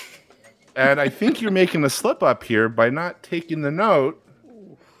 And I think you're making a slip up here by not taking the note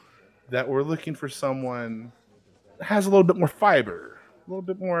that we're looking for someone that has a little bit more fiber, a little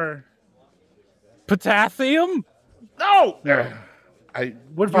bit more potassium. No,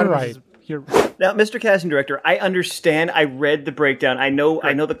 what vitamins? You're right. Now, Mr. Casting Director, I understand. I read the breakdown. I know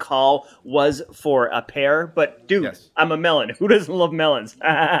the call was for a pear, but dude, I'm a melon. Who doesn't love melons?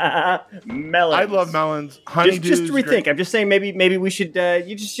 Melons. I love melons. Honeydew. Just rethink. Great. I'm just saying maybe we should.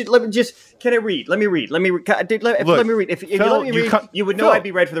 You just should let me just. Can I read? Let me read. Let me read. Dude, let me read. If you let me read, you would know Phil, I'd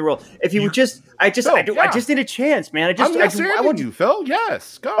be right for the role. If you would just, I just need a chance, man. I want you, Phil.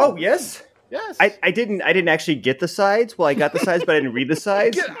 Yes, go. Oh yes. Yes. I didn't actually get the sides. Well, I got the sides, but I didn't read the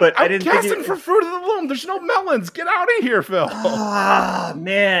sides. I didn't casting for Fruit of the Loom. There's no melons. Get out of here, Phil. Ah,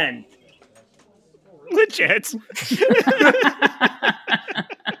 man. legit.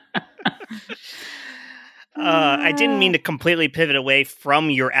 I didn't mean to completely pivot away from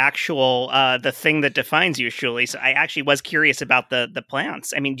your actual the thing that defines you, Shulie. So I actually was curious about the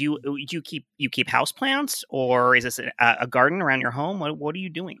plants. I mean, do you keep house plants, or is this a garden around your home? What are you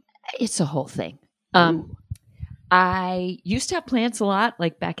doing? It's a whole thing. I used to have plants a lot,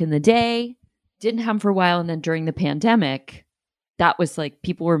 like back in the day. Didn't have them for a while, and then during the pandemic, that was like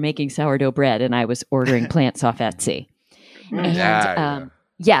people were making sourdough bread, and I was ordering plants off Etsy. And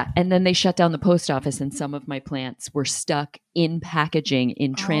and then they shut down the post office, and some of my plants were stuck in packaging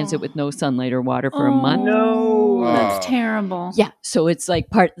in transit with no sunlight or water for a month. No, that's terrible. Yeah, so it's like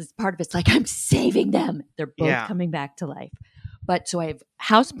part of it's like I'm saving them. They're both coming back to life. But so I have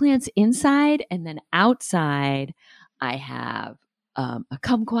houseplants inside, and then outside I have a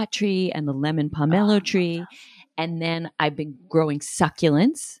kumquat tree and the lemon pomelo tree. And then I've been growing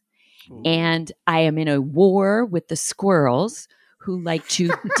succulents. Ooh. And I am in a war with the squirrels who like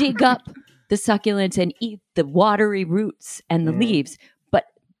to dig up the succulents and eat the watery roots and the leaves. But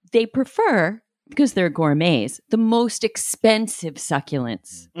they prefer, because they're gourmets, the most expensive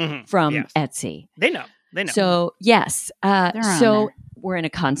succulents from Etsy. They know. So, yes. We're in a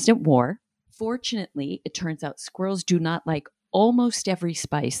constant war. Fortunately, it turns out squirrels do not like almost every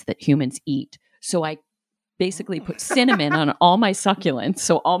spice that humans eat. So I basically put cinnamon on all my succulents.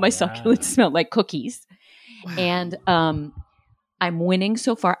 So all my succulents smell like cookies. Wow. And I'm winning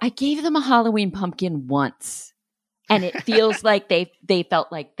so far. I gave them a Halloween pumpkin once. And it feels like they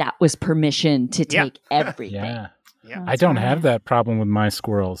felt like that was permission to take everything. Yeah. I don't have that problem with my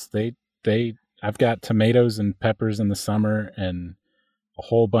squirrels. I've got tomatoes and peppers in the summer and a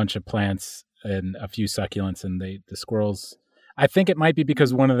whole bunch of plants and a few succulents, and the squirrels, I think it might be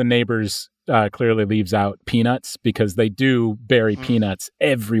because one of the neighbors clearly leaves out peanuts, because they do bury peanuts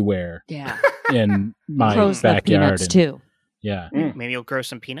everywhere in my Crows backyard. Like peanuts too. Yeah. Maybe you'll grow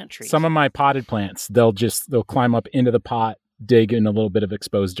some peanut trees. Some of my potted plants, they'll climb up into the pot, dig in a little bit of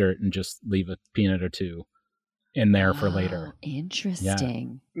exposed dirt, and just leave a peanut or two in there for later.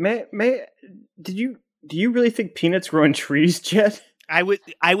 Interesting. Yeah. Do you really think peanuts grow on trees, Jet? I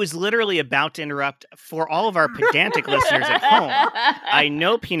was literally about to interrupt for all of our pedantic listeners at home. I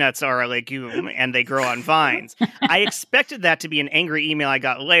know peanuts are a legume and they grow on vines. I expected that to be an angry email I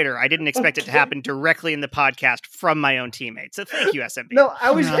got later. I didn't expect it to happen directly in the podcast from my own teammates. So thank you, SMB. No,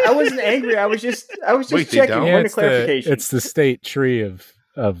 I wasn't angry. I was just checking. Yeah, One clarification. It's the state tree of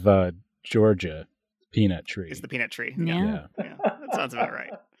Georgia. Peanut tree. It's the peanut tree. Yeah. That sounds about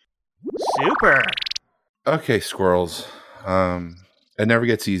right. Super. Okay, squirrels. It never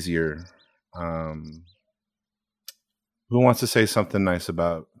gets easier. Who wants to say something nice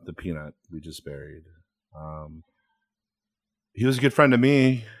about the peanut we just buried? He was a good friend to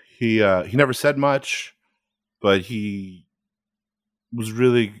me. He never said much, but he was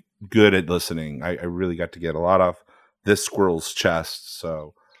really good at listening. I really got to get a lot off this squirrel's chest.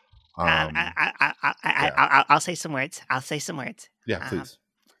 So I'll say some words. Yeah, please.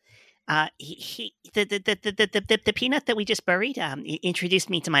 The peanut that we just buried introduced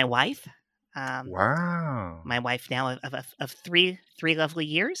me to my wife. Wow. My wife now of three lovely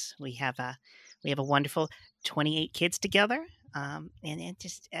years. We have a wonderful 28 kids together. And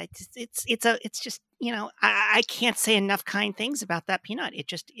it's just, you know, I can't say enough kind things about that peanut.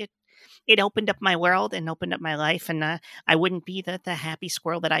 It opened up my world and opened up my life, and I wouldn't be the happy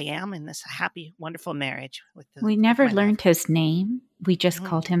squirrel that I am in this happy, wonderful marriage. We never learned his name. We just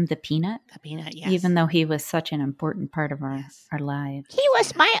called him the Peanut. The Peanut, yes. Even though he was such an important part of our lives. He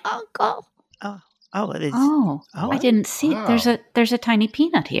was my uncle. I didn't see. Wow. There's a tiny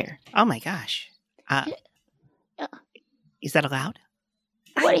peanut here. Oh my gosh. Is that allowed?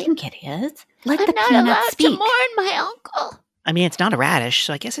 I think it is. Let I'm the not peanut allowed speak. to mourn my uncle. I mean, it's not a radish,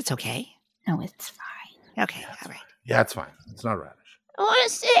 so I guess it's okay. No, it's fine. Okay, all right. Yeah, it's fine. It's not a radish. I want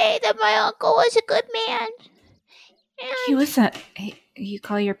to say that my uncle was a good man. And He was you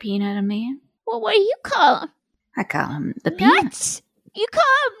call your peanut a man? well, what do you call him? I call him the peanut. Nuts? You call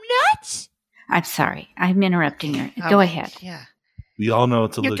him nuts? I'm sorry. I'm interrupting you. Go ahead. Yeah. We all know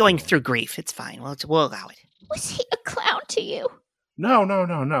it's a You're legume. going through grief. It's fine. We'll allow it. Was he a clown to you?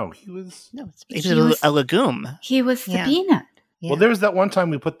 No. He was. No, He it's was- a legume. He was the Yeah. peanut. Yeah. Well, there was that one time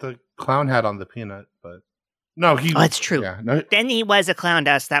we put the clown hat on the peanut, but no, he. Oh, that's true. Yeah, no, Then he was a clown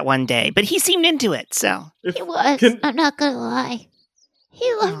to us that one day, but he seemed into it, so. He was. Can- I'm not going to lie.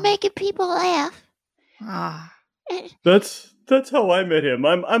 He loved making people laugh. Ah. That's how I met him.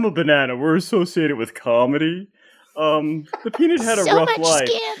 I'm a banana. We're associated with comedy. The peanut had a so rough much life.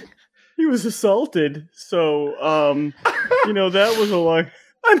 skin. He was assaulted, so that was a long.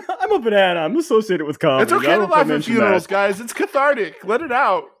 I'm a banana. I'm associated with comedy. It's okay to laugh at funerals, guys. It's cathartic. Let it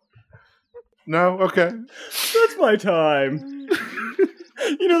out. No? Okay. That's my time.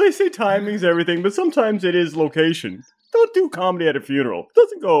 They say timing's everything, but sometimes it is location. Don't do comedy at a funeral. It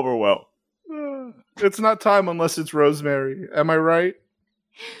doesn't go over well. It's not time unless it's rosemary. Am I right?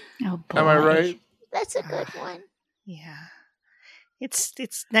 Oh, boy. Am I right? That's a good one. Yeah.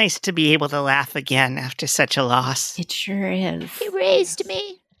 It's nice to be able to laugh again after such a loss. It sure is. He raised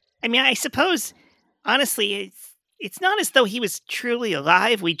me. I mean, I suppose, honestly, it's not as though he was truly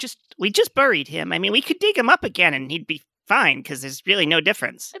alive. We just buried him. I mean, we could dig him up again and he'd be fine because there's really no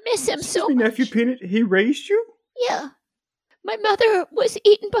difference. I miss him so My much. nephew Peanut, he raised you? Yeah. My mother was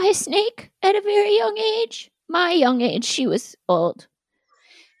eaten by a snake at a very young age. My young age, she was old.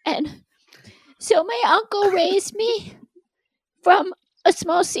 And so my uncle raised me from a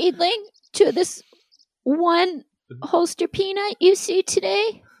small seedling to this one holster peanut you see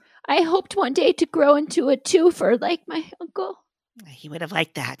today. I hoped one day to grow into a twofer like my uncle. He would have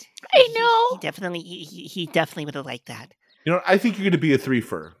liked that. I know. He definitely would have liked that. I think you're going to be a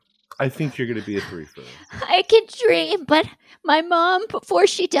threefer. I can dream, but my mom, before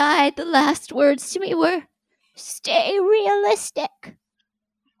she died, the last words to me were, "Stay realistic."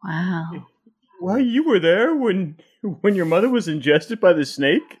 Wow. Why, you were there when your mother was ingested by the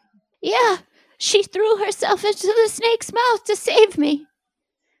snake? Yeah, she threw herself into the snake's mouth to save me.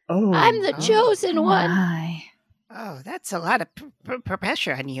 Oh, I'm the chosen one. My. Oh, that's a lot of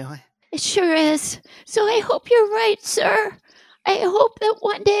pressure on you. It sure is. So I hope you're right, sir. I hope that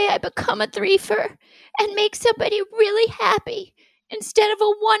one day I become a threefer and make somebody really happy instead of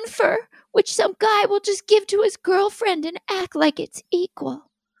a onefer, which some guy will just give to his girlfriend and act like it's equal.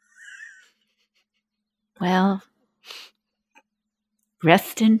 Well,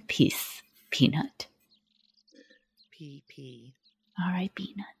 rest in peace, Peanut. PP. All right,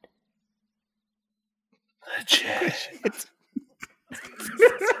 Peanut. Legit.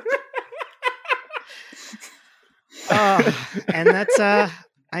 And that's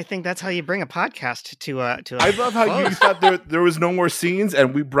I think that's how you bring a podcast to a I love how you thought there was no more scenes,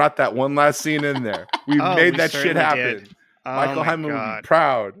 and we brought that one last scene in there. We made that shit happen. Michael Hyman would be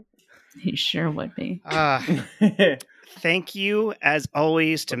proud. He sure would be. Thank you, as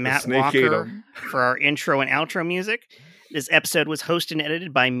always, to Matt Walker for our intro and outro music. This episode was hosted and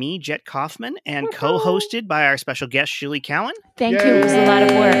edited by me, Jet Kaufman, and co-hosted by our special guest, Shulie Cowen. Thank you. It was a lot of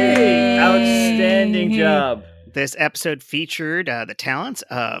work. Outstanding job. This episode featured the talents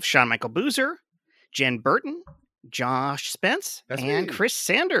of Sean Michael Boozer, Jen Burton, Josh Spence, and Chris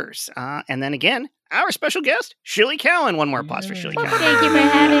Sanders. And then again, our special guest, Shulie Cowen. One more applause for Shulie Cowen. Thank you for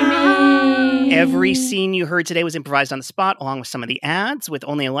having me. Every scene you heard today was improvised on the spot, along with some of the ads, with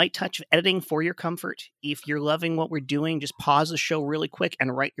only a light touch of editing for your comfort. If you're loving what we're doing, just pause the show really quick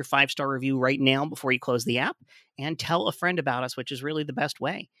and write your 5-star review right now before you close the app, and tell a friend about us, which is really the best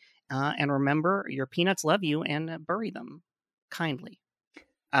way. And remember, your peanuts love you, and bury them kindly.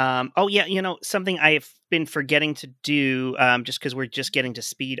 Something I've been forgetting to do, just because we're just getting to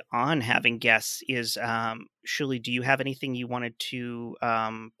speed on having guests, is, Shulie, do you have anything you wanted to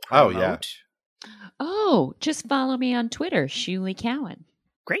promote? Oh, yeah. Oh, just follow me on Twitter, Shulie Cowen.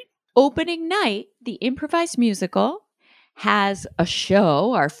 Great. Opening night, the improvised musical has a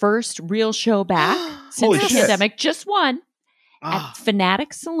show, our first real show back since the pandemic, just one, at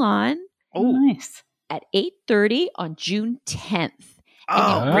Fanatic Salon. Oh, nice. At 8:30 on June 10th.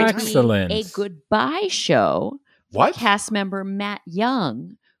 Oh, and excellent. A goodbye show What? for cast member Matt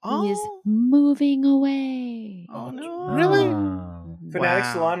Young, who is moving away. Oh, no. Really? Fanatic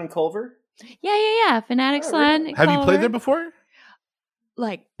Salon in Culver? Yeah. Fanatic Salon. Really? Have you played there before?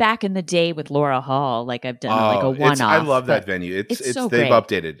 Like back in the day with Laura Hall, like I've done like a one-off. I love that venue. It's so they've great.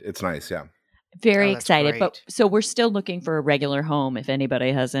 updated. It's nice, yeah. Very excited. great. But so we're still looking for a regular home if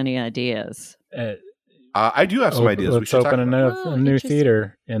anybody has any ideas. I do have some ideas. We Let's should talk open about. a new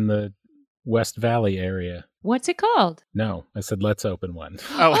theater in the West Valley area. What's it called? No, I said let's open one.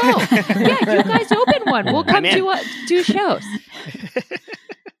 Oh, yeah, you guys open one. We'll come do shows.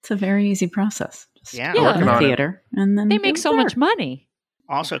 It's a very easy process. Just Yeah. work in Working the on it. theater, and then They do make it so there. much money.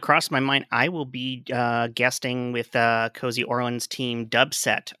 Also, crossed my mind, I will be guesting with Cozy Orland's team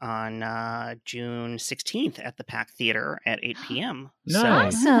Dubset on June 16th at the Pack Theater at 8 p.m.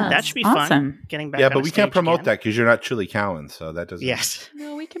 Nice. Awesome. That should be Awesome. fun. Getting back Yeah, on but we can't stage promote again. that because you're not Shulie Cowen, so that doesn't. Yes.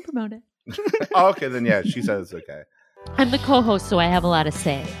 No, we can promote it. Oh, okay, then yeah, she says it's okay. I'm the co-host, so I have a lot to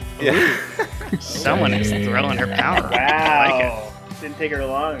say. Yeah. Someone is throwing her power. I like it. Didn't take her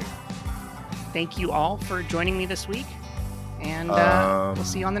long. Thank you all for joining me this week. And we'll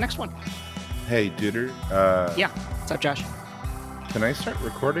see you on the next one. Hey, Duder. Yeah. What's up, Josh? Can I start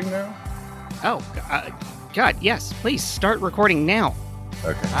recording now? Oh, God, yes. Please start recording now.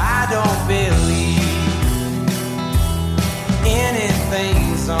 Okay. I don't believe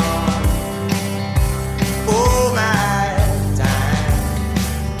anything's on. Oh, my time.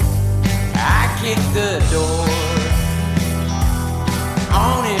 I kicked the door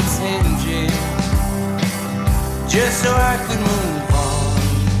on its hinges just so I could move on.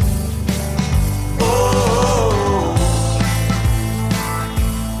 Oh,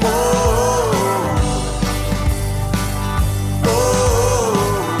 oh,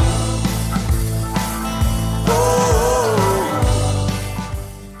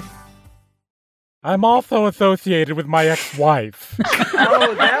 I'm also associated with my ex-wife.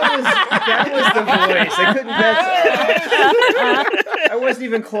 Oh, that was the voice. I couldn't guess. I wasn't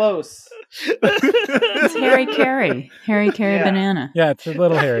even close. It's Harry Carey. Harry Carey banana. Yeah, it's a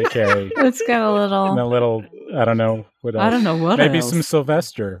little Harry Carey. It's got a little... And a little, I don't know what else. I don't know what Maybe else. some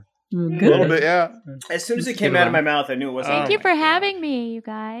Sylvester. A little bit, yeah. As soon as it came out of my mouth, I knew it wasn't. Thank you for having me, you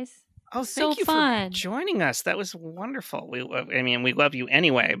guys. Oh, So thank you fun. for joining us. That was wonderful. We love you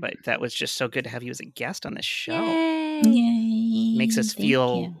anyway, but that was just so good to have you as a guest on this show. Yay. Makes us Thank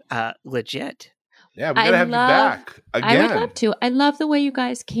feel you. legit. Yeah, we gotta have you back again. I would love to. I love the way you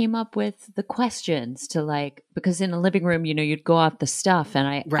guys came up with the questions to because in the living room, you'd go off the stuff, and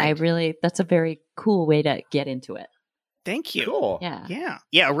I really, that's a very cool way to get into it. Thank you. Cool. Yeah.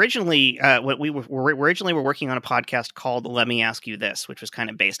 Originally, what we were working on a podcast called "Let Me Ask You This," which was kind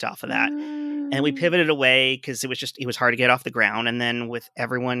of based off of that, and we pivoted away because it was hard to get off the ground. And then with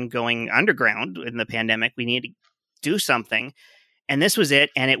everyone going underground in the pandemic, we needed to do something. And this was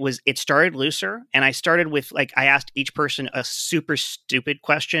it. And it started looser. And I started with I asked each person a super stupid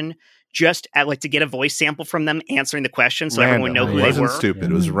question, just to get a voice sample from them answering the question, so everyone would know who they were. It wasn't stupid.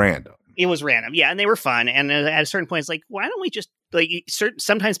 It was random. It was random, yeah, and they were fun. And at a certain point, it's like, why don't we just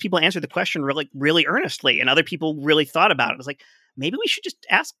sometimes people answer the question really earnestly, and other people really thought about it. It was like, maybe we should just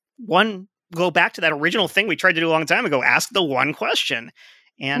go back to that original thing we tried to do a long time ago, ask the one question,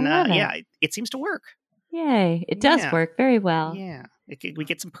 and it seems to work. Yay! It does work very well. Yeah, we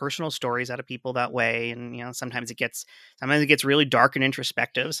get some personal stories out of people that way, and sometimes it gets really dark and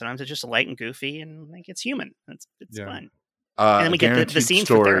introspective. Sometimes it's just light and goofy, and it's human. It's fun. And then we get the scene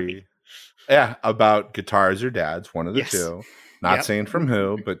for therapy. Yeah, about guitars or dads, one of the two. Not saying from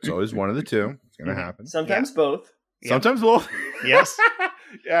who, but it's always one of the two. It's going to happen. Sometimes both. Sometimes both. Yes.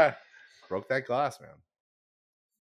 Yeah. Broke that glass, man.